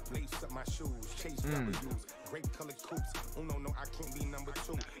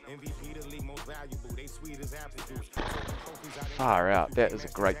 Far out. That is a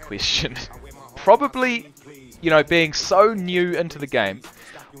great question. Probably, you know, being so new into the game,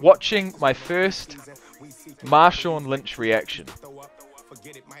 watching my first Marshawn Lynch reaction.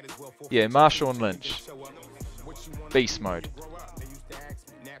 Yeah, Marshawn Lynch. Beast mode.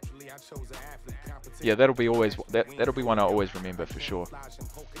 Yeah, that'll be always that'll be one I'll always remember for sure.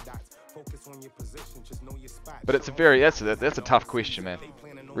 But it's a very that's a tough question, man.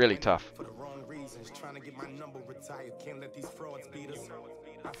 Really tough.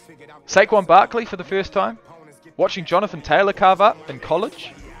 Saquon Barkley for the first time. Watching Jonathan Taylor carve up in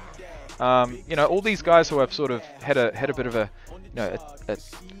college. You know, all these guys who I've sort of had a bit of a, you know,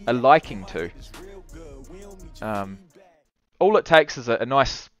 a liking to. All it takes is a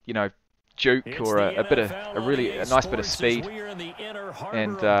nice, you know, juke or a nice bit of speed,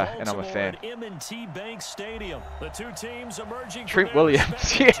 and I'm a fan. Trent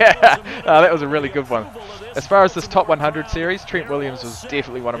Williams, yeah, that was a really good one. As far as this top 100 series, Trent Williams was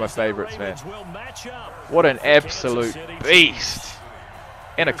definitely one of my favorites, man. What an absolute beast,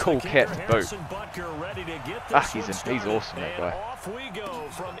 and a cool cat to boot. He's awesome, that guy. Off we go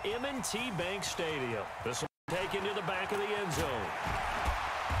from M&T Bank Stadium. This will be taken to the back of the end zone.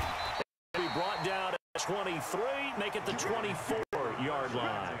 Be brought down at 23, make it the 24-yard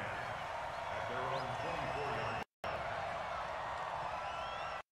line.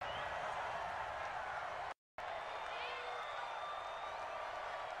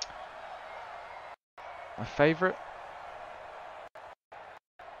 My favourite?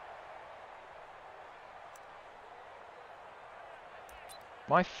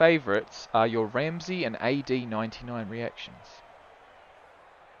 My favourites are your Ramsey and AD99 reactions.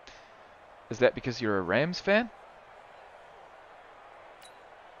 Is that because you're a Rams fan?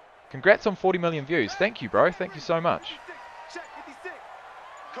 Congrats on 40 million views. Thank you, bro. Thank you so much.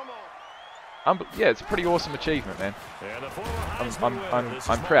 Yeah, it's a pretty awesome achievement, man.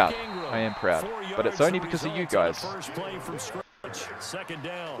 I'm proud. I am proud. But it's only because of you guys. Second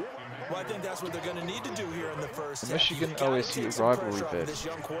down. Well, I think that's what they're going to need to do here in the first half. Michigan OSU rivalry bid.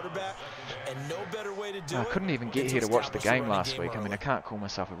 I couldn't even get here to watch the game last week. I mean, I can't call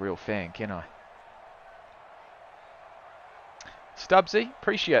myself a real fan, can I? Stubbsy,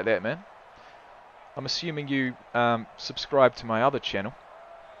 appreciate that, man. I'm assuming you subscribe to my other channel.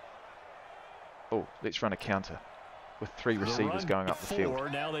 Oh, let's run a counter with 3 receivers going up the field.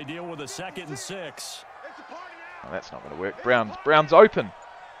 Now they deal with a 2nd and 6. Oh, that's not going to work. Brown's open.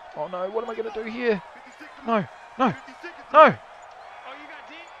 Oh no, what am I going to do here? No, no, no.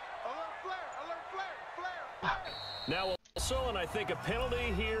 Now also, and I think a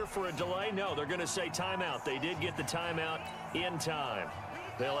penalty here for a delay. No, they're going to say timeout. They did get the timeout in time.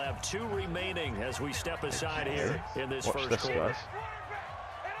 They'll have 2 remaining as we step aside here in this first quarter. Guys.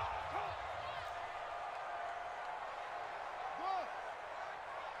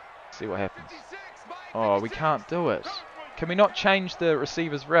 See what happens. Oh, we can't do it. Can we not change the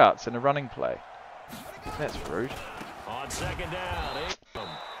receiver's routes in a running play? That's rude. On 2nd down,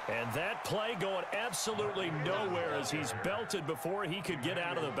 and that play going absolutely nowhere as he's belted before he could get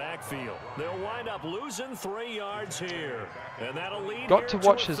out of the backfield. They'll wind up losing 3 yards here, and that'll lead. Got to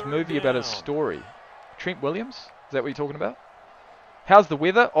watch his movie about his story. Trent Williams? Is that what you're talking about? How's the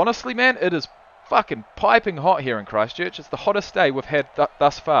weather? Honestly, man, it is fucking piping hot here in Christchurch. It's the hottest day we've had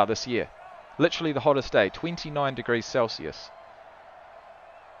thus far this year. Literally the hottest day, 29 degrees Celsius.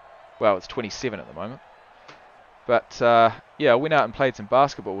 Well, it's 27 at the moment. But, yeah, I went out and played some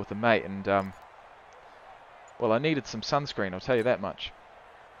basketball with a mate, and, well, I needed some sunscreen, I'll tell you that much.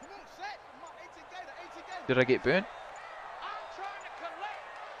 Did I get burnt?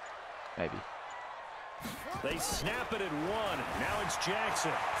 Maybe. They snap it at 1. Now it's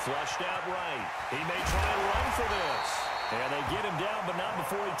Jackson. Flushed out right. He may try and run for this. And they get him down, but not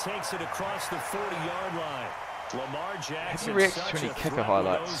before he takes it across the 40-yard line. Lamar Jackson, have you reacted to any kicker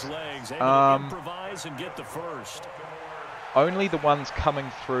highlights? Improvise and get the first. Only the ones coming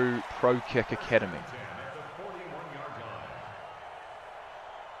through Pro Kick Academy.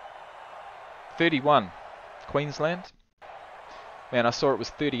 31, Queensland. Man, I saw it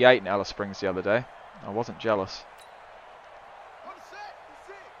was 38 in Alice Springs the other day. I wasn't jealous.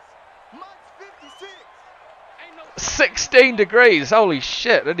 16 degrees! Holy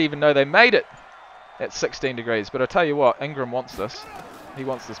shit, I didn't even know they made it at 16 degrees. But I tell you what, Ingram wants this. He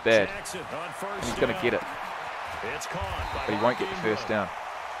wants this bad. And he's going to get it. But he won't get the first down.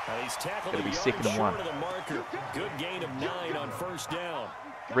 It'll be 2nd and 1. Good gain of 9 on first down.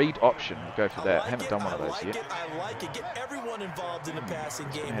 Read option, we'll go for that. I haven't done one of those yet. I like it. Get everyone involved in the passing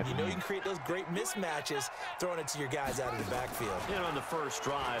game. You know you can create those great mismatches throwing it to your guys out of the backfield. You know, on the first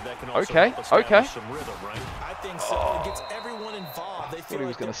drive, that can also help establish some rhythm, right? I think so. It gets everyone involved. They feel he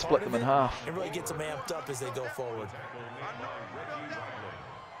was going to split them in half. It really gets them amped up as they go forward. A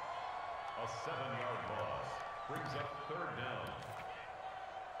 7-yard loss brings up 3rd down.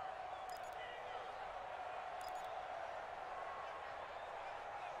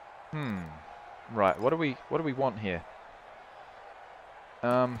 Right, what do we want here?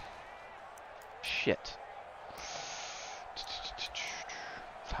 Shit.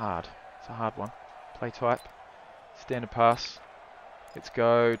 It's hard. It's a hard one. Play type. Standard pass. Let's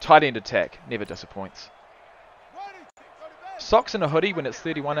go. Tight end attack. Never disappoints. Socks and a hoodie when it's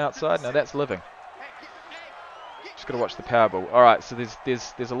 31 outside. Now that's living. Just got to watch the Powerball. All right, so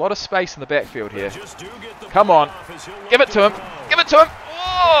there's a lot of space in the backfield here. Come on. Give it to him. Give it to him.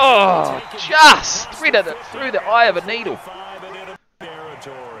 Oh, just through the eye of a needle.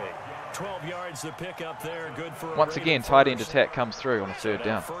 12 yards to pick up there. Good for once again, tight end attack comes through on a 3rd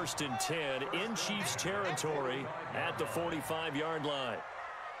down. 1st and 10 in Chiefs territory at the 45-yard line.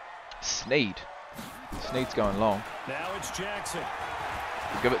 Sneed's going long. Now it's Jackson.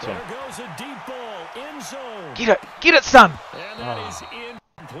 Give it to him. There goes a deep ball in zone. Get it, son. And that is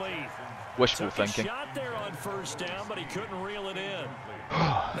incomplete. Wishful thinking. Shot there on first down, but he couldn't reel it in.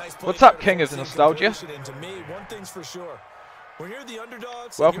 What's up, King of Nostalgia? One thing's for sure. When you're the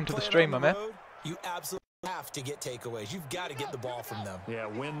underdogs, welcome to the stream, my man. have to get takeaways. You've got to get the ball from them. Yeah,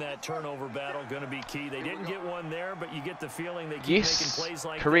 win that turnover battle, going to be key. They didn't get one there, but you get the feeling they keep making plays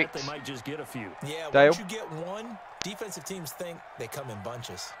like that. They might just get a few. Yeah, Dale. Once you get one, defensive teams think they come in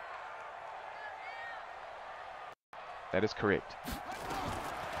bunches. That is correct.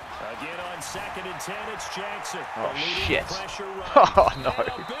 Again on 2nd and 10, it's Jackson. Oh, shit. Oh, no.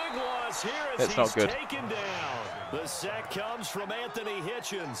 Big loss here as That's not good. Taken down. The sack comes from Anthony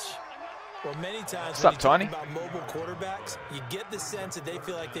Hitchens. Well, many times What's up, Tiny? about mobile quarterbacks, you get the sense that they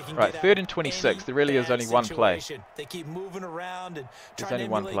feel like they can Right, get 3rd and 26. There really is only one play. They keep moving around and There's trying only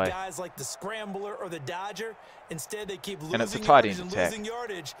to one emulate play. guys like the scrambler or the dodger. Instead, they keep losing And it's a tight end and attack. losing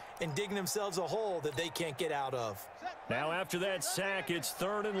yardage and digging themselves a hole that they can't get out of. Now after that sack, it's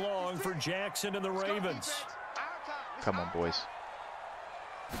 3rd and long for Jackson and the Ravens. Come on, boys.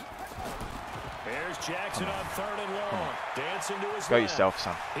 There's Jackson on 3rd and long. Dancing to his Go left. yourself,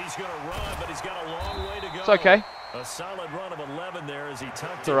 son. He's going to run, but he's got a long way to go. It's okay. A solid run of 11 there as he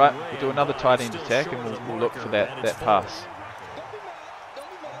tucked It's all right. it away. We'll do another tight end Still attack, short and of the we'll look for marker, that and it's pass.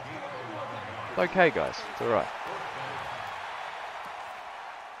 It's okay, guys. It's all right.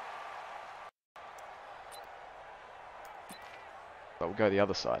 But we'll go the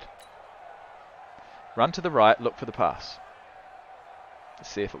other side. Run to the right, look for the pass. Let's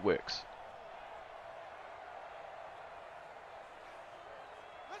see if it works.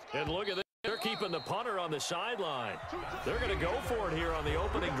 And look at this. They're keeping the punter on the sideline. They're going to go for it here on the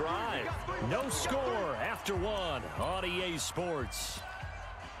opening drive. No score after 1 on EA Sports.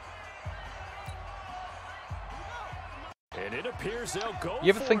 And it appears they'll go. You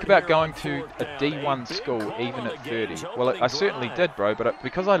ever think about going to a D1 school even at 30? Well, I certainly did, bro, but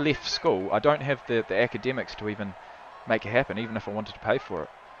because I left school, I don't have the academics to even make it happen, even if I wanted to pay for it.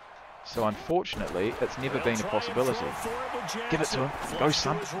 So unfortunately, it's never been a possibility. Give it to him. Go,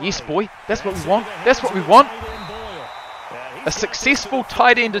 son. Yes, boy. That's what we want. That's what we want. A successful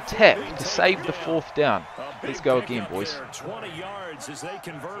tight end attack to save the 4th down. Let's go again, boys. 20 yards as they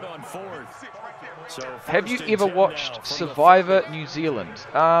convert on 4th. So have you ever watched Survivor New Zealand?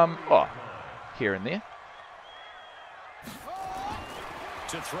 Oh, here and there.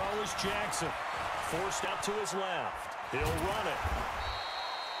 To throw is Jackson. Forced out to his left. He'll run it.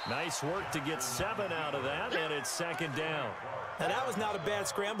 Nice work to get 7 out of that, and it's 2nd down. Now, that was not a bad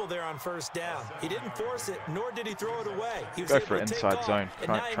scramble there on 1st down. He didn't force it, nor did he throw it away. He was Go able for it to take inside off, zone.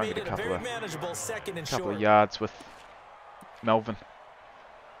 Try and get a couple of yards with Melvin.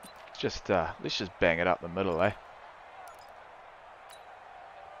 Just let's just bang it up the middle, eh?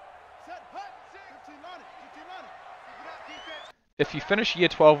 If you finish year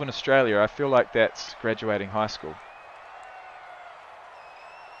 12 in Australia, I feel like that's graduating high school.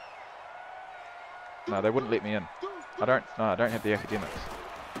 No, they wouldn't let me in. I don't have the academics.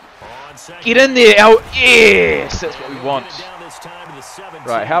 Get in there, Al. Yes, that's what we want.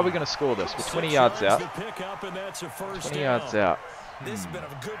 Right, how are we going to score this? We're 20 yards out. 20 yards out.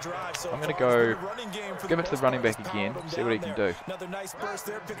 I'm going to go give it to the running back again, see what he can do.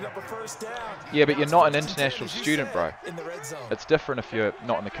 Yeah, but you're not an international student, bro. It's different if you're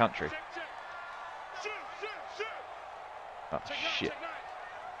not in the country. Oh, shit.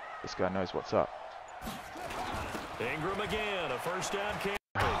 This guy knows what's up. Ingram again, a 1st down carry.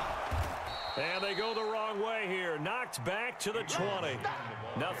 And they go the wrong way here. Knocked back to the 20.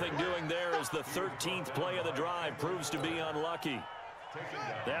 Nothing doing there as the 13th play of the drive proves to be unlucky.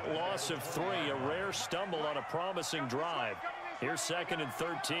 That loss of 3, a rare stumble on a promising drive. Here's 2nd and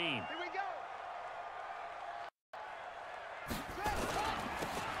 13.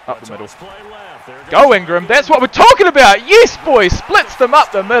 Up the middle. Go, Ingram. That's what we're talking about. Yes, boys. Splits them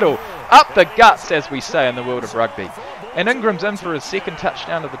up the middle. Up the guts, as we say in the world of rugby. And Ingram's in for his 2nd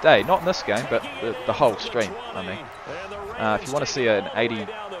touchdown of the day. Not in this game, but the whole stream, I mean. If you want to see an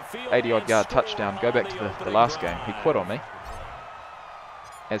 80-odd yard touchdown, go back to the last game. He quit on me.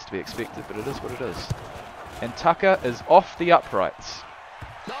 As to be expected, but it is what it is. And Tucker is off the uprights.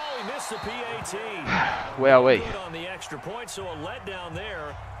 No, he missed the PAT. Wowee. On the extra point, so a letdown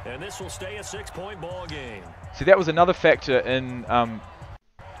there, and this will stay a 6-point ball game. See, that was another factor in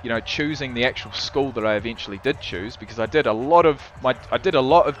you know, choosing the actual school that I eventually did choose, because I did a lot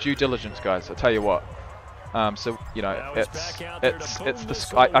of due diligence, guys. I tell you what. So you know, I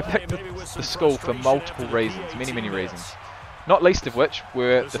picked the school for multiple reasons, many reasons. Not least of which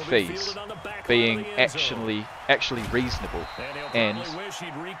were the fees being actually reasonable and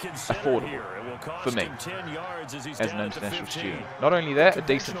affordable for me as an international student. Not only that, a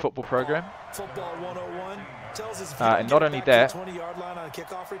decent football program. Football 101. And not only that,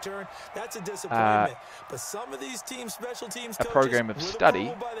 a program of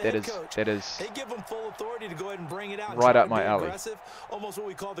study that is right up my alley. Almost what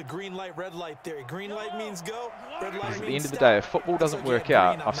we call the green light, red light theory. Green light means go, red light means at the end of the day, if football doesn't work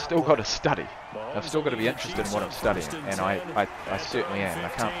out, I've still got to study. I've still got to be interested in what I'm studying, and I certainly am. I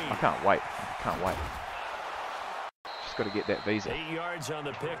can't wait. I can't wait. Just got to get that visa. 8 yards on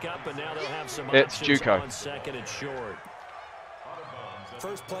the pickup, and now they'll have some it's JUCO. on second and short.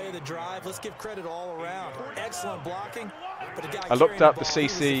 First play of the drive. Let's give credit all around. Excellent blocking. But a guy I looked up the ball,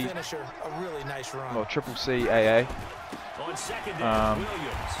 CC, a really nice run. well, triple CAA. On second down,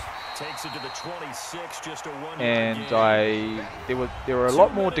 Williams takes it to the 26, just a 1 yard and gain. there were a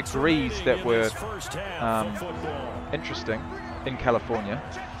lot more degrees that were interesting in California,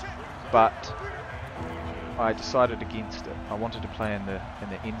 but I decided against it. I wanted to play in the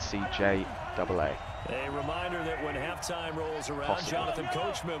NCJAA. A reminder that when halftime rolls around, Jonathan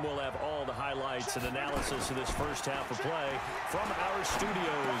Coachman will have all the highlights and analysis of this first half of play from our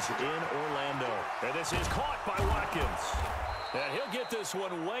studios in Orlando. And this is caught by Watkins. And he'll get this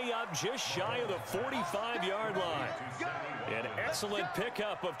one way up just shy of the 45-yard line. An excellent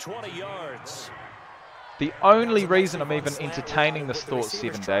pickup of 20 yards. The only reason I'm even entertaining this thought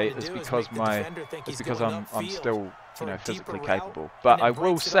 7 day is because I'm still, you know, physically capable. But I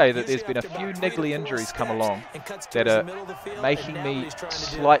will say that there's been a few niggly injuries come along that are making me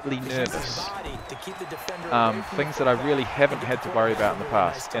slightly nervous. Things that I really haven't had to worry about in the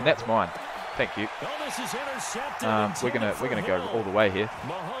past, and that's mine. Thank you. We're gonna go all the way here.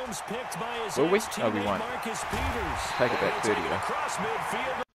 Will we? No, we won't. Take it back 30 though.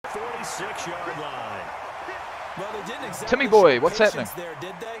 46-yard line. Timmy boy, what's happening? There,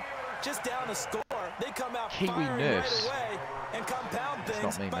 did they? Just down a score, they come out Kiwi nurse. Right away and compound things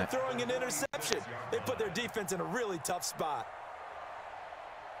not me, by mate. throwing an interception. They put their defense in a really tough spot.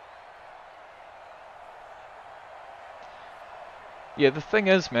 Yeah, the thing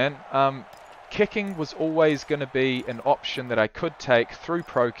is, man, kicking was always going to be an option that I could take through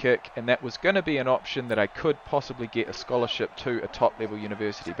Pro Kick, and that was going to be an option that I could possibly get a scholarship to a top-level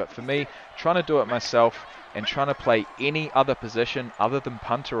university. But for me, trying to do it myself and trying to play any other position other than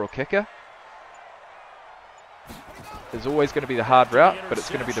punter or kicker is always going to be the hard route, but it's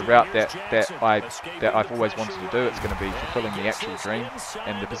going to be the route that I've always wanted to do. It's going to be fulfilling the actual dream.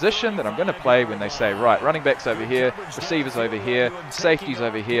 And the position that I'm going to play when they say, right, running backs over here, receivers over here, safeties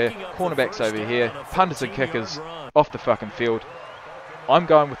over here, cornerbacks over here, punters and kickers off the fucking field, I'm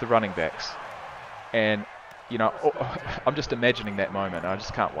going with the running backs. And, you know, I'm just imagining that moment. I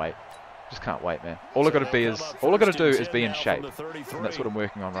just can't wait. Just can't wait, man. All I got to do is be in shape, and that's what I'm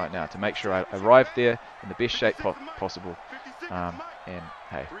working on right now, to make sure I arrive there in the best shape possible. And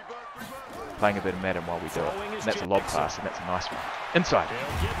hey, playing a bit of Madden while we do it. And that's a lob pass, and that's a nice one. Inside.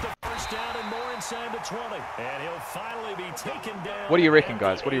 What do you reckon,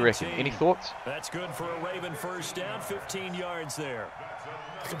 guys? What do you reckon? Any thoughts? That's good for a Raven first down, 15 yards there.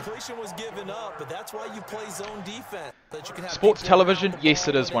 Completion was given up, but that's why you play zone defense. That you can have Sports television, yes,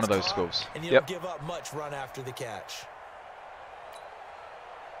 it is one of those schools. And you don't give up much run after the catch.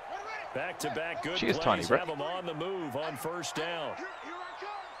 Back-to-back good she is tiny, Rick. Have them on the move on first down.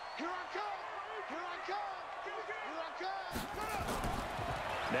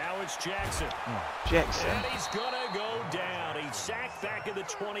 Now it's Jackson. Oh, Jackson. And he's going to go down. He's sacked back at the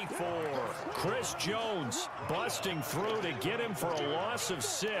 24. Chris Jones busting through to get him for a loss of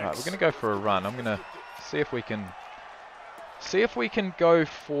 6. Right, we're going to go for a run. I'm going to see if we can go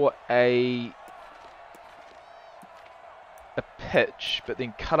for a pitch, but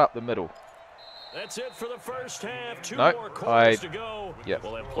then cut up the middle. That's it for the first half. Two nope, more quarters to go. Yep,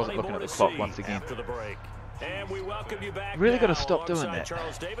 we'll wasn't looking at the clock once again. After the break. And we welcome you back. Really got to stop doing that.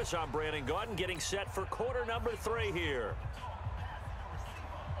 Charles Davis, I'm Brandon Gordon, getting set for quarter number 3 here.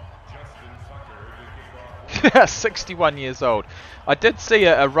 61 years old. I did see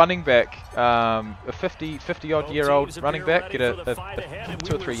a running back, a 50-odd-year-old running back get a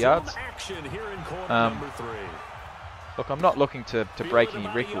 2 or 3 yards. Look, I'm not looking to break any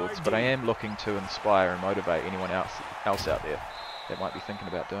records, but I am looking to inspire and motivate anyone else out there that might be thinking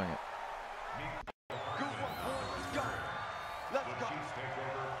about doing it.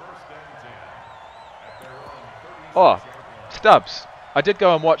 Oh, Stubbs. I did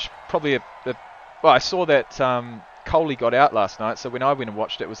go and watch probably well, I saw that Coley got out last night, so when I went and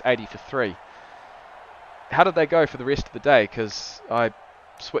watched it, it was 80 for 3. How did they go for the rest of the day? Because I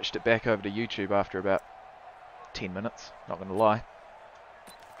switched it back over to YouTube after about 10 minutes, not going to lie.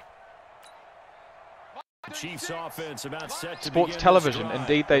 Chiefs offense about set to Sports television,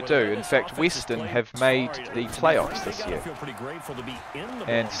 indeed they do. In fact, Western have made the playoffs this year.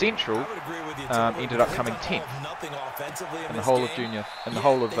 And Central ended up coming 10th in the whole of junior, in the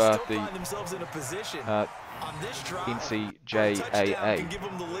whole of the NCJAA.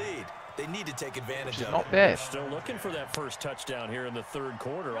 They need to take advantage which is of not bad. Still looking for that first touchdown here in the third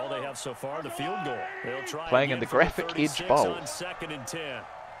quarter. All they have so far, the field goal. They'll try playing in the Graphic Edge Bowl. On 2nd and 10.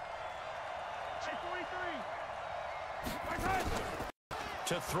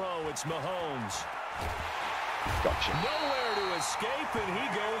 To throw, it's Mahomes. Gotcha. Nowhere to escape, and he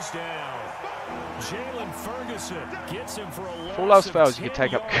goes down. Jalen Ferguson gets him for a loss. If all else fails, you could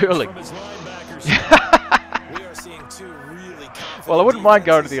take up curling. We are seeing two really well, I wouldn't mind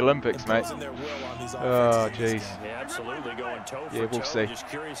going to the Olympics, mate. Oh, jeez. Yeah, absolutely going toe for yeah, we'll see. Just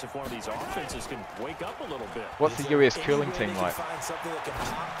curious if one of these offenses can wake up a little bit. What's the US curling team like? Oh,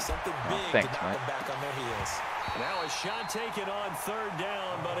 thanks, mate. Now a shot taken on 3rd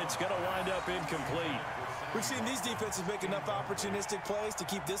down, but it's going to wind up incomplete. We've seen these defenses make enough opportunistic plays to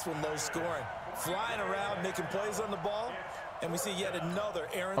keep this one low scoring. Flying around, making plays on the ball. And we see yet another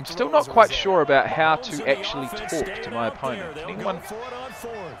errant. I'm still not quite sure about how to actually talk to my opponent. Can anyone,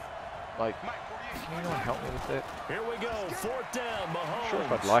 like, can anyone help me with that? Here we go, 4th down, Mahomes. I'm not sure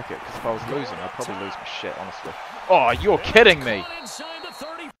if I'd like it, because if I was losing, I'd probably lose my shit, honestly. Oh, you're kidding me!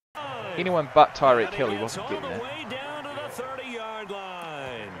 Anyone but Tyreek Hill, he wasn't getting there.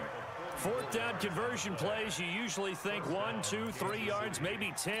 4th down conversion plays, you usually think 1, 2, 3 yards,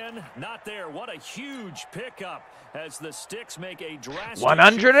 maybe 10. Not there. What a huge pickup as the Sticks make a drastic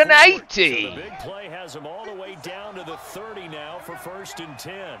 180! So the big play has them all the way down to the 30 now for 1st and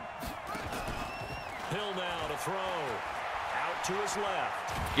 10. Hill now to throw. Out to his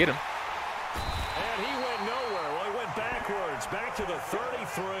left. Get him. And he went nowhere. Well, he went backwards. Back to the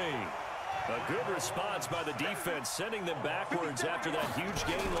 33. A good response by the defense, sending them backwards after that huge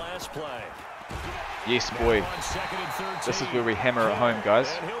gain last play. Yes, boy. This is where we hammer at home,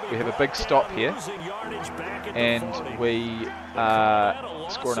 guys. We have a big stop here, and we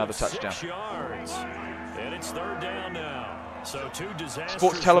score another touchdown. And it's 3rd down now. So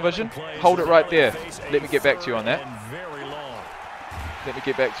Sports television, hold it right there. Let me get back to you on that. Let me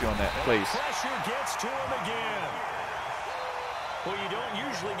get back to you on that, please. Pressure gets to him again. Well, you don't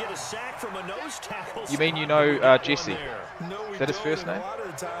usually get a sack from a nose tackle. You mean you know Jesse? Is that his first name? A lot of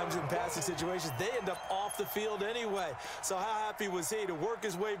the times in passing situations, they end up off the field anyway. So how happy was he to work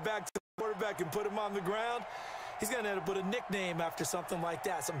his way back to the quarterback and put him on the ground? He's going to have to put a nickname after something like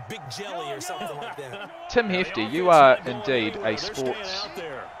that, some Big Jelly or something like that. Tim Hefty, you are indeed a sports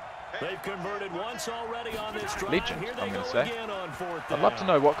They've converted once already on this drive. legend, I'm going to say. I'd love to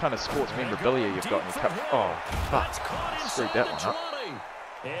know what kind of sports memorabilia you've got in your cup. Oh, fuck. Screwed that one up.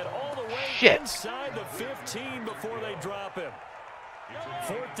 And all the way shit. Inside the 15 before they drop him.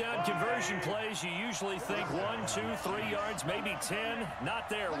 4th down conversion plays, you usually think 1, 2, 3 yards, maybe 10. Not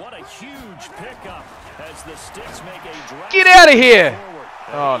there. What a huge pickup as the Sticks make a drive. Get out of here!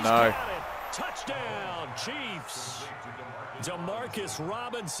 Oh, no. Touchdown, Chiefs. Demarcus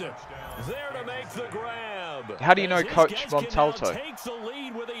Robinson there to make the grab. How do you know Coach Montalto? Take the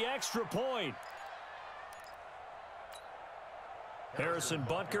lead with the extra point. Harrison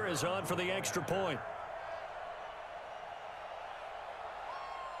Butker is on for the extra point.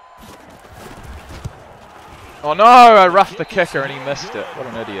 Oh no, I roughed the kicker and he missed it. What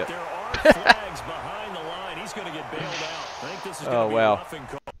an idiot. There are flags behind the line. He's going to get bailed out. I think this is oh be wow. A roughing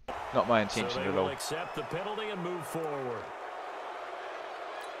call. Not my intention so at all. Accept the penalty and move forward.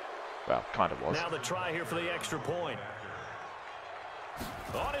 Well, kind of was. Now the try here for the extra point.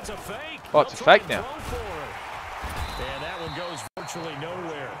 Oh, it's a fake. Oh, it's a fake now. And that one goes virtually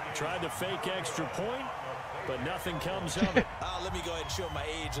nowhere. Tried to fake extra point, but nothing comes of it. Let me go ahead and show my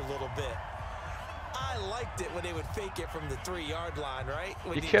age a little bit. I liked it when they would fake it from the 3-yard line, right?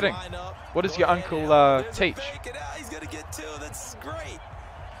 When You're kidding. Up, what does your uncle teach? He's going to get 2. That's great.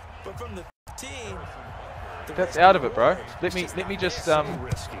 But from the 15, that's out of it, bro. Let me just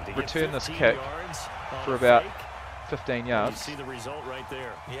return this kick for about 15 yards. You see the result right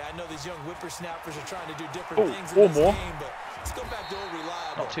there. Yeah, I know these young whippersnappers are trying to do different things in or this more. game, but let's go back to old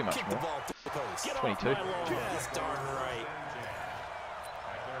reliable. Not too much Kick more. The ball to the post. 22. That's darn right.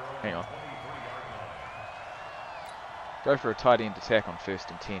 Hang on. Go for a tight end attack on 1st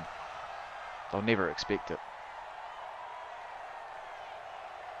and 10. They'll never expect it.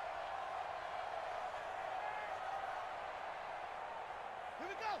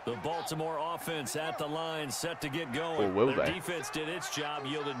 The Baltimore offense at the line, set to get going. Or will the they? defense did its job,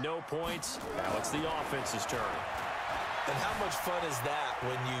 yielded no points. Now it's the offense's turn. And how much fun is that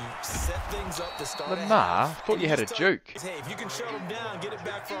when you set things up to start Lamar, thought you had a juke. Hey, if you can shut them down, get it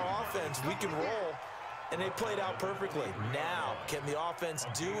back for our offense, we can roll. And they played out perfectly. Now, can the offense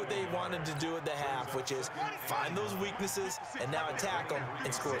do what they wanted to do at the half, which is find those weaknesses and now attack them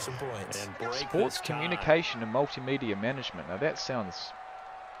and score some points. And Sports communication and multimedia management. Now that sounds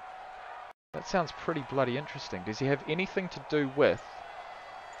pretty bloody interesting. Does he have anything to do with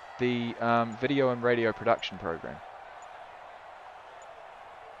the video and radio production program?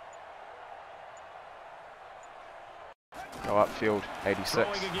 Go upfield,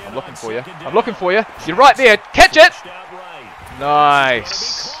 86. I'm looking for you. I'm looking for you. You're right there. Catch it.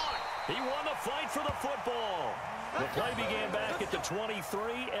 Nice. He won the fight for the football. The play began back at the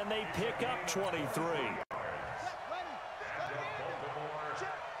 23, and they pick up 23.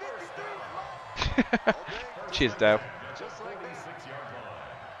 Cheers, Dale.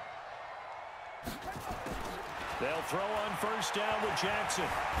 They'll throw on first down with Jackson.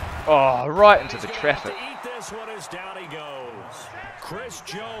 Oh, right into the traffic. This one is down he goes. Chris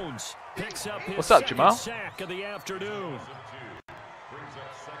Jones picks up his What's up, Jamal? sack of the afternoon. Brings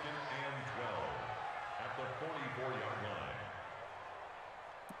up 2nd and 12 at the 44-yard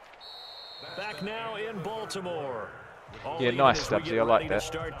line. Back now in Baltimore. Yeah, nice, Stubbsy. I like that.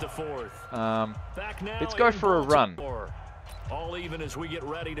 Let's go for a run. All even as we get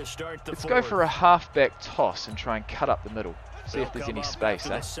ready to start the Let's go for a halfback toss and try and cut up the middle. See if there's any space,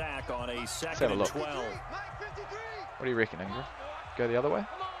 eh? Let's have a look. What do you reckon, Ingram? Go the other way?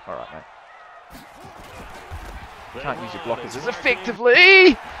 Alright, mate. Can't use your blockers as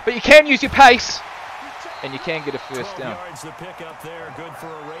effectively, but you can use your pace, and you can get a first down. The pick up there, good for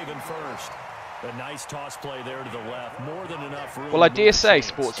a Raven first. A nice toss play there to the left, more than enough room. Well, I dare say,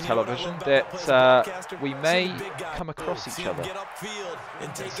 sports television, that we may come across each other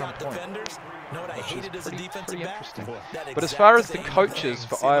at some point, which is pretty interesting. But as far as the coaches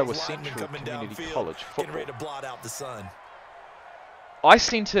for Iowa Central Community College football, I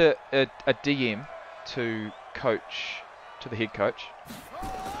sent a DM to the head coach.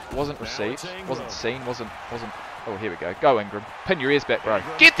 Wasn't received, wasn't seen, wasn't. Oh, here we go. Go, Ingram. Pin your ears back, bro.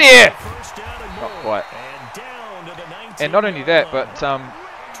 Get there! Not quite. And not only that, but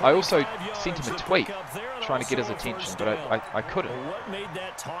I also sent him a tweet trying to get his attention, but I couldn't. And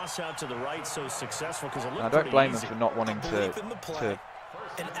I don't blame him for not wanting to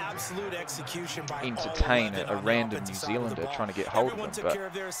entertain a random New Zealander trying to get hold of him,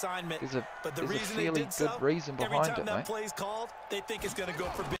 but there's a fairly good reason behind it, mate.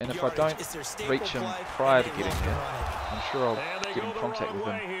 And if I don't reach him prior to getting here, I'm sure I'll get in contact with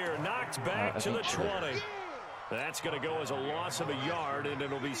him eventually. That's going to go as a loss of a yard, and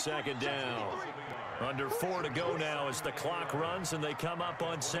it'll be 2nd down. Under 4 to go now as the clock runs, and they come up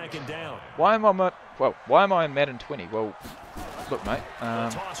on 2nd down. Why am I in Madden 20? Well, look, mate,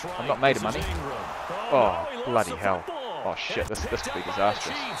 I'm not made of money. Oh, bloody hell. Oh, shit, this could be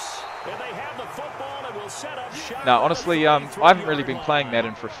disastrous. Now, honestly, I haven't really been playing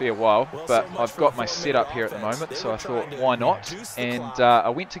Madden for a fair while, but I've got my setup here at the moment, so I thought, why not? And I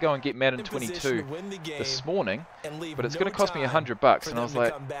went to go and get Madden 22 this morning, but it's going to cost me $100, and I was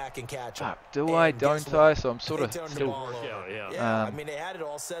like, do I, don't I? So I'm sort of still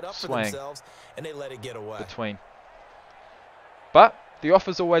swaying between. But the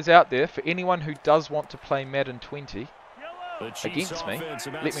offer's always out there for anyone who does want to play Madden 20 against me.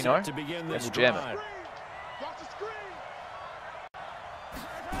 Let me know, and we'll jam it.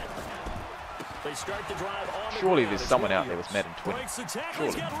 Surely there's someone out there with Madden 20.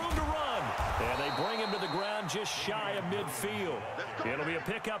 Surely. And they bring him to the ground just shy of midfield. It'll be a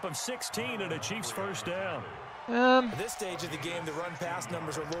pickup of 16 and a Chiefs first down. At this stage of the game, the run pass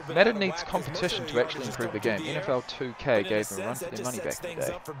numbers are a little bit Madden needs competition to actually improve the game. NFL 2K gave them a run for their money back in the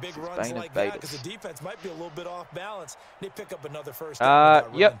day. Bane of Baiters. The defense might be a little bit off balance. They pick up another first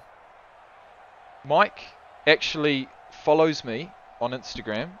yep. Mike actually follows me on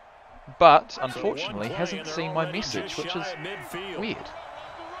Instagram, but unfortunately hasn't seen my message, which is weird.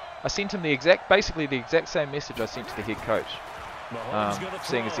 I sent him basically the exact same message I sent to the head coach,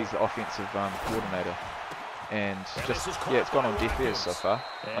 seeing as he's the offensive coordinator. And just, it's gone on deaf ears so far,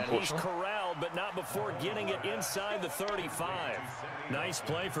 unfortunately. Corralled, but not before getting it inside the 35. Nice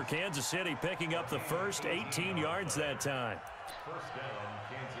play for Kansas City, picking up the first 18 yards that time. First down,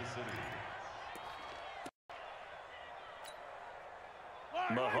 Kansas City.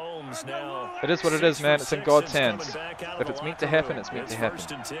 Mahomes now. It is what it is, man. It's in God's hands. If it's meant to happen, it's meant to happen.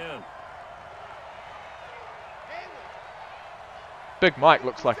 Big Mike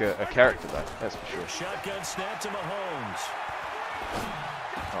looks like a character, though. That's for sure. Shotgun snap to Mahomes.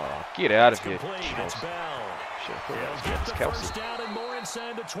 Oh, get out of here. Shit, I thought that was against Kelsey. First down and more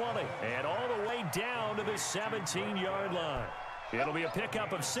inside the 20. And all the way down to the 17-yard line. It'll be a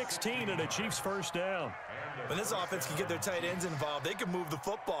pickup of 16 and a Chiefs first down. When this offense can get their tight ends involved, they can move the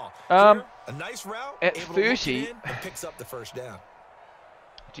football. A nice route. at 30, and picks up the first down.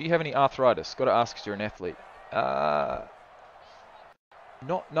 Do you have any arthritis? Got to ask because you're an athlete.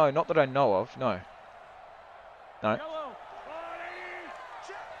 Not that I know of. No.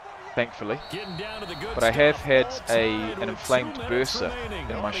 Thankfully. But I have had an inflamed bursa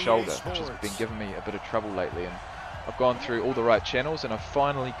in my shoulder, which has been giving me a bit of trouble lately. And I've gone through all the right channels, and I've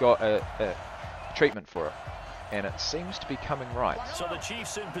finally got a treatment for it. And it seems to be coming right. So the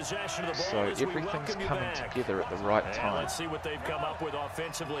Chiefs in possession of the So ball as we everything's welcome you coming back. together at the right And time. let's see what they've come up with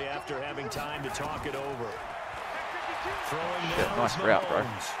offensively after having time to talk it over. Shit, nice route, bro.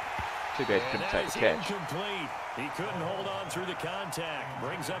 Too bad he couldn't take the catch. Incomplete. He couldn't hold on through the contact.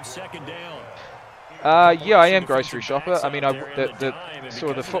 Brings up second down. Yeah, I am grocery shopper. I mean, the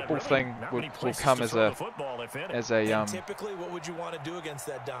sort of the football thing will come as a typically, what would you want to do against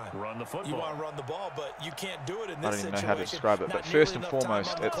that dime? Run the football. You want to run the ball, but you can't do it in this I don't even know how to situation. describe it, but first and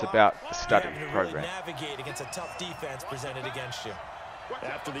foremost, it's about the study program. Navigate against a tough defense presented against you.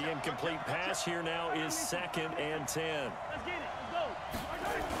 After the incomplete pass, here now is 2nd and 10.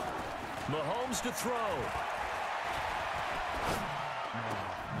 Mahomes to throw.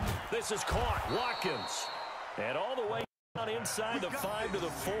 This is caught. Watkins. And all the way down inside the 5 to the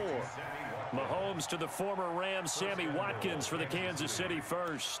 4. Mahomes to the former Rams, Sammy Watkins for the Kansas City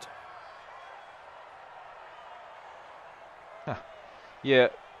first.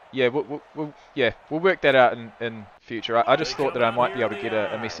 Yeah, we'll work that out in future. I just thought that I might be able to get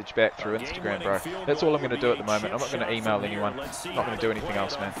a message back through Instagram, bro. That's all I'm going to do at the moment. I'm not going to email anyone. I'm not going to do anything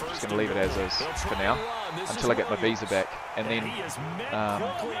else, man. I'm just going to leave it as is for now until I get my visa back, and then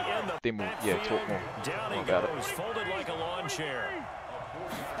we'll talk more about it. Folded like a lawn chair.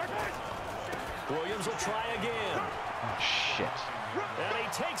 Williams will try again. Oh shit! And he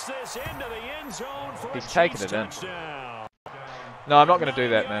takes this into the end zone for He's taking it in. touchdown. No, I'm not going to do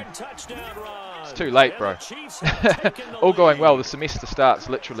that, man. It's too late, bro. All going well. The semester starts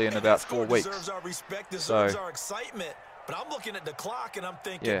literally in about 4 weeks. So, but I'm looking at the clock and I'm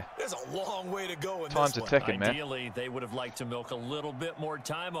thinking, there's a long way to go in time's this one. ticking, man. Ideally, they would have liked to milk a little bit more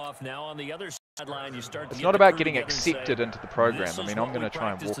time off. Now on the other sideline, you start to It's not about getting accepted into the program. I mean, I'm going to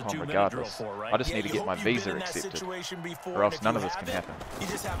try and walk on regardless. I just need to get my visa accepted, or else none of this can happen. You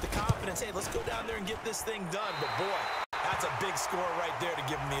just have the confidence, hey, let's go down there and get this thing done. But boy, that's a big score right there to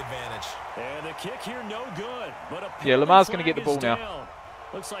give him the advantage. And the kick here, no good. But yeah, Lamar's going to get the ball now.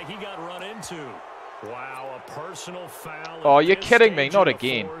 Looks like he got run into. Wow, a personal foul. Oh, you're kidding me. Not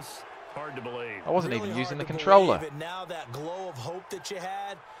again. Hard to believe. I wasn't even using the controller. Now that glow of hope that you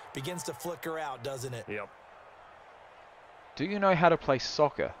had begins to flicker out, doesn't it? Yep. Do you know how to play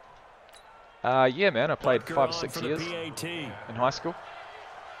soccer? Yeah, man. I played 5 or 6 years in high school.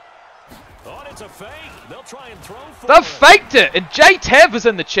 Oh, it's a fake. They'll try and throw for They've faked it! And J Tav is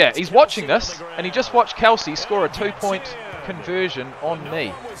in the chat. He's watching this, and he just watched Kelsey score a 2-point conversion on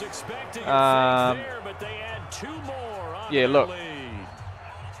me. Yeah, look.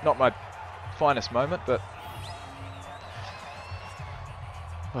 Not my finest moment, but...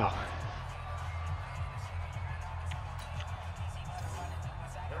 well...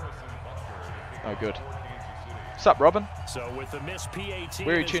 oh, good. What's up, Robin? So with the missed PAT,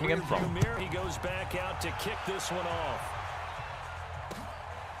 where are you tuning in from? He goes back out to kick this one off.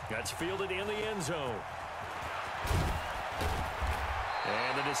 That's fielded in the end zone.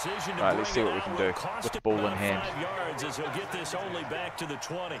 And the decision to let's see what we can do with the ball in hand. 5 yards as he'll get this only back to the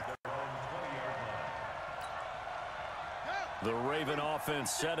 20. The Raven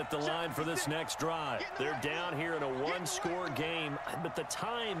offense set at the line for this next drive. They're down here in a one-score game, but the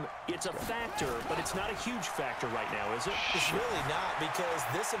time, it's a factor, but it's not a huge factor right now, is it? It's really not, because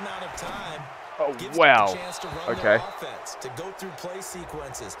this amount of time gives wow. them a chance to run their offense, to go through play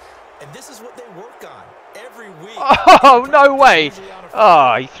sequences. And this is what they work on every week. Oh, no way.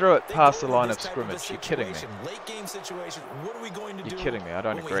 Oh, he threw it past the line of scrimmage. You're kidding me. Late game situation. What are we going to do? You're kidding me. I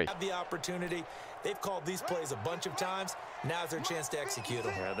don't agree. We have the opportunity. They've called these plays a bunch of times. Now's their chance to execute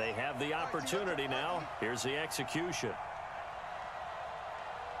them. Yeah, they have the opportunity now. Here's the execution.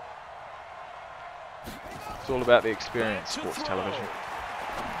 It's all about the experience, sports television.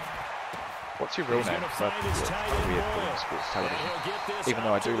 What's your real name? It's weird calling sports television. Even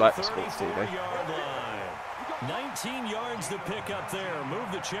though I do like the sports TV. 19 yards to pick up there.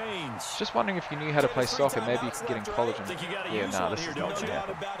 Move the chains. Just wondering if you knew how to play soccer, maybe you could get in college. And yeah, no, this is not going to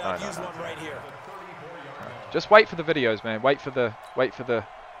happen. No. Just wait for the videos, man. Wait for the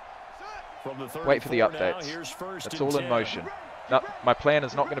Wait for the updates. It's all in motion. No, my plan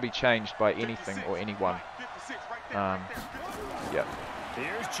is not going to be changed by anything or anyone. Yep.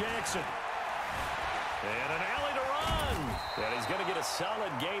 Here's Jackson. And an alley to run. And he's going to get a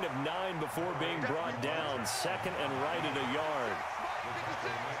solid gain of 9 before being brought down. Second and right at a yard.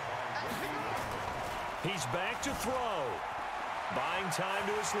 He's back to throw. Buying time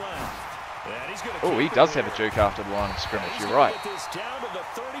to his left. Oh, he does have a juke after the line of scrimmage. You're right. Get this down to the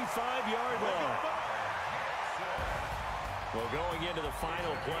 35-yard line. Well, going into the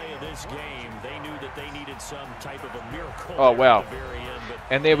final play of this game, they knew that they needed some type of a miracle. Oh, wow. At the very end,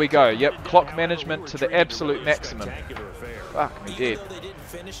 And there we go. Yep, clock management to the absolute maximum. Fuck me dead.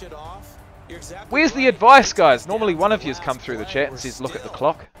 Where's the advice, guys? Normally one of you has come through the chat and says, look at the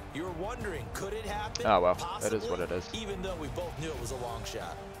clock. You were wondering, could it happen? Oh, well, it is what it is. Even though we both knew it was a long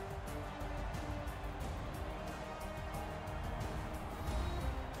shot.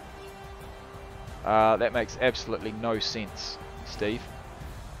 That makes absolutely no sense, Steve.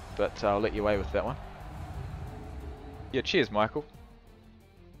 But I'll let you away with that one. Yeah, cheers, Michael.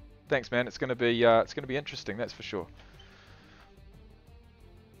 Thanks, man. It's gonna be interesting, that's for sure.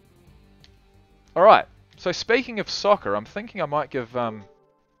 All right. So speaking of soccer, I'm thinking I might give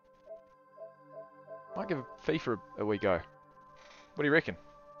FIFA a wee go. What do you reckon?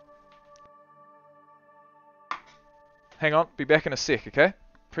 Hang on, be back in a sec, okay?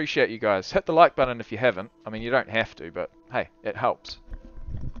 Appreciate you guys. Hit the like button if you haven't. I mean, you don't have to, but hey, it helps.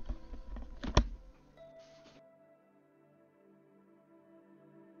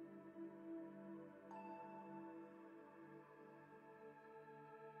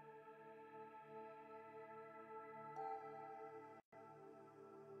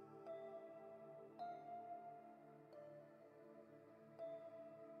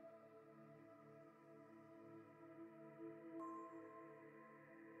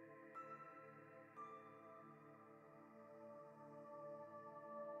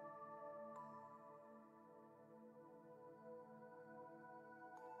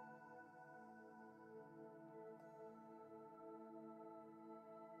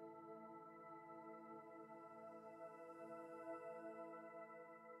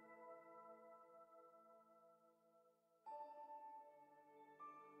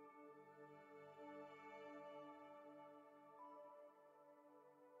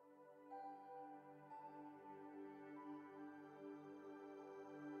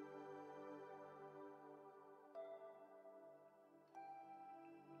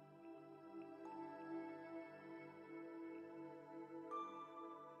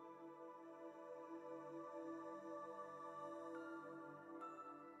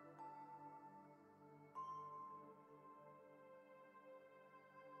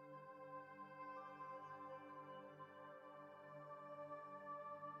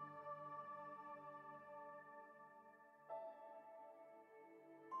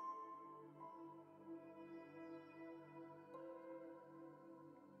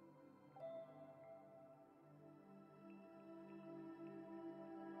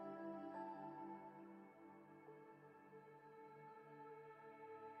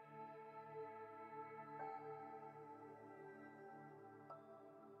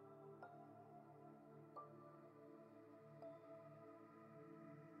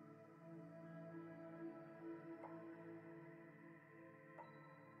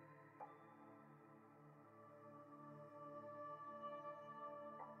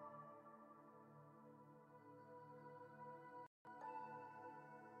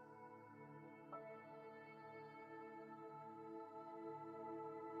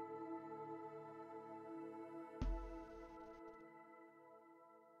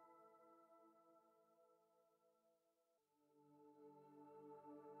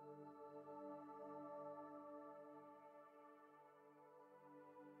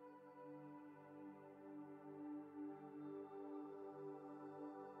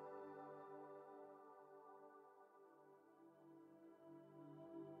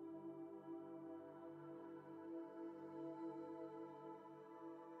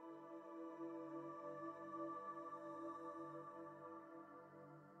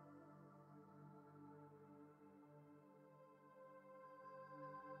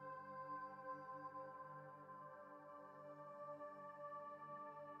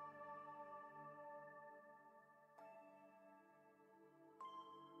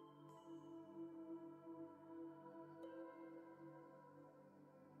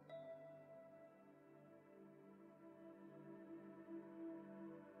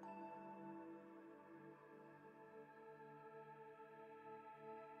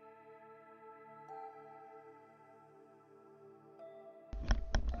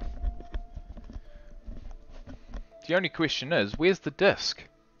 The only question is, where's the disc?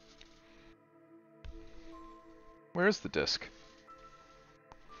 Where is the disc?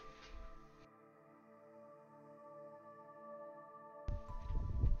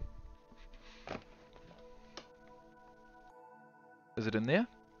 Is it in there?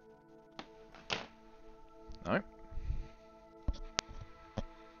 No.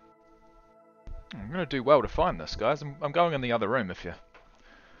 I'm going to do well to find this, guys. I'm going in the other room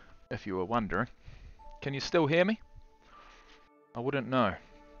if you were wondering. Can you still hear me? I wouldn't know.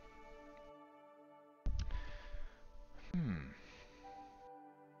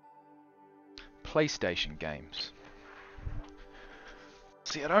 PlayStation games.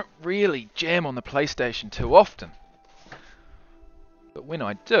 See, I don't really jam on the PlayStation too often. But when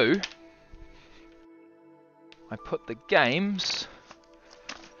I do, I put the games...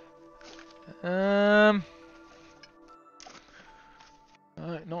 no,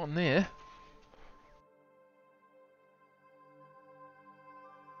 not on there.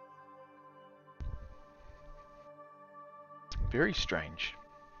 Very strange.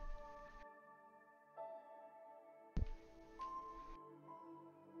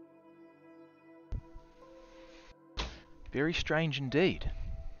 Very strange indeed.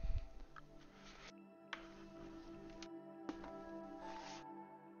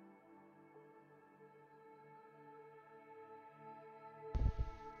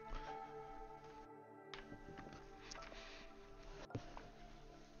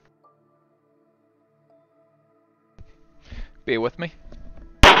 Bear with me.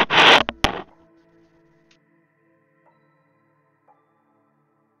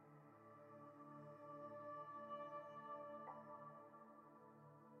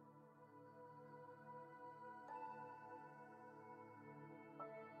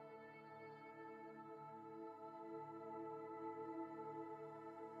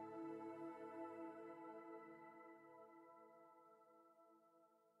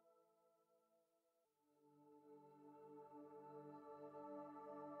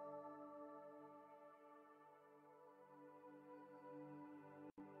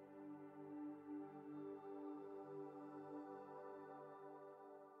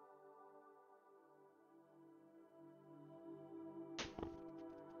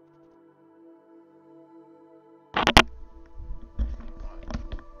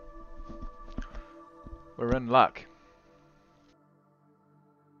 We're in luck.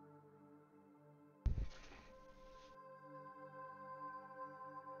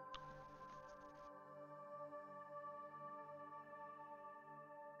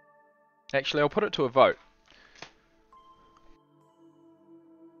 Actually, I'll put it to a vote.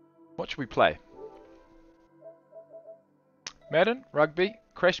 What should we play? Madden, Rugby,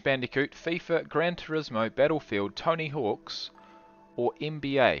 Crash Bandicoot, FIFA, Gran Turismo, Battlefield, Tony Hawk's, or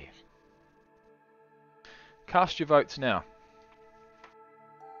NBA? Cast your votes now.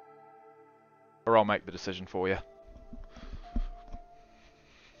 Or I'll make the decision for you.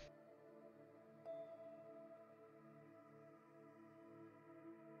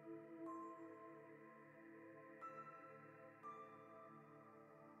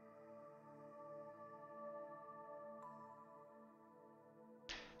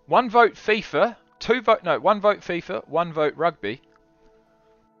 One vote FIFA, one vote FIFA, one vote rugby.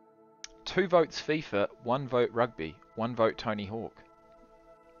 2 votes FIFA, 1 vote rugby, 1 vote Tony Hawk.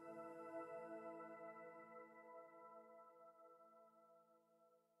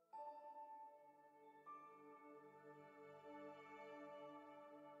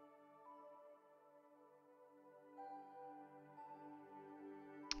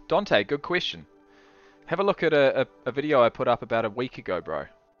 Dante, good question. Have a look at a video I put up about a week ago, bro.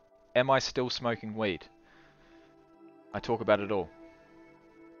 Am I still smoking weed? I talk about it all.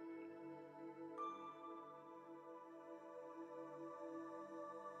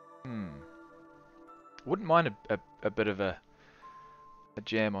 Wouldn't mind a bit of a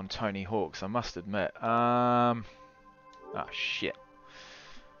jam on Tony Hawk's, I must admit. Ah, shit.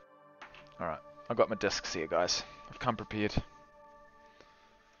 Alright, I've got my discs here, guys. I've come prepared.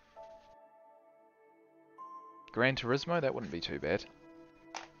 Gran Turismo, that wouldn't be too bad.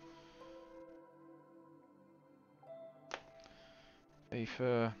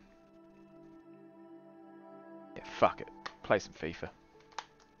 FIFA. Yeah, fuck it. Play some FIFA.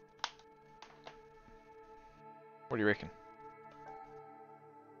 What do you reckon?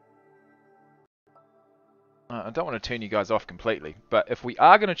 I don't want to turn you guys off completely, but if we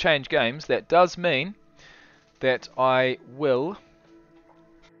are going to change games, that does mean that I will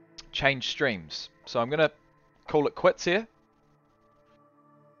change streams. So I'm going to call it quits here.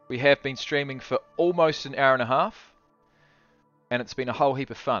 We have been streaming for almost an hour and a half, and it's been a whole heap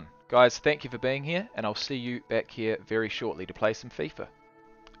of fun. Guys, thank you for being here, and I'll see you back here very shortly to play some FIFA.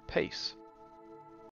 Peace.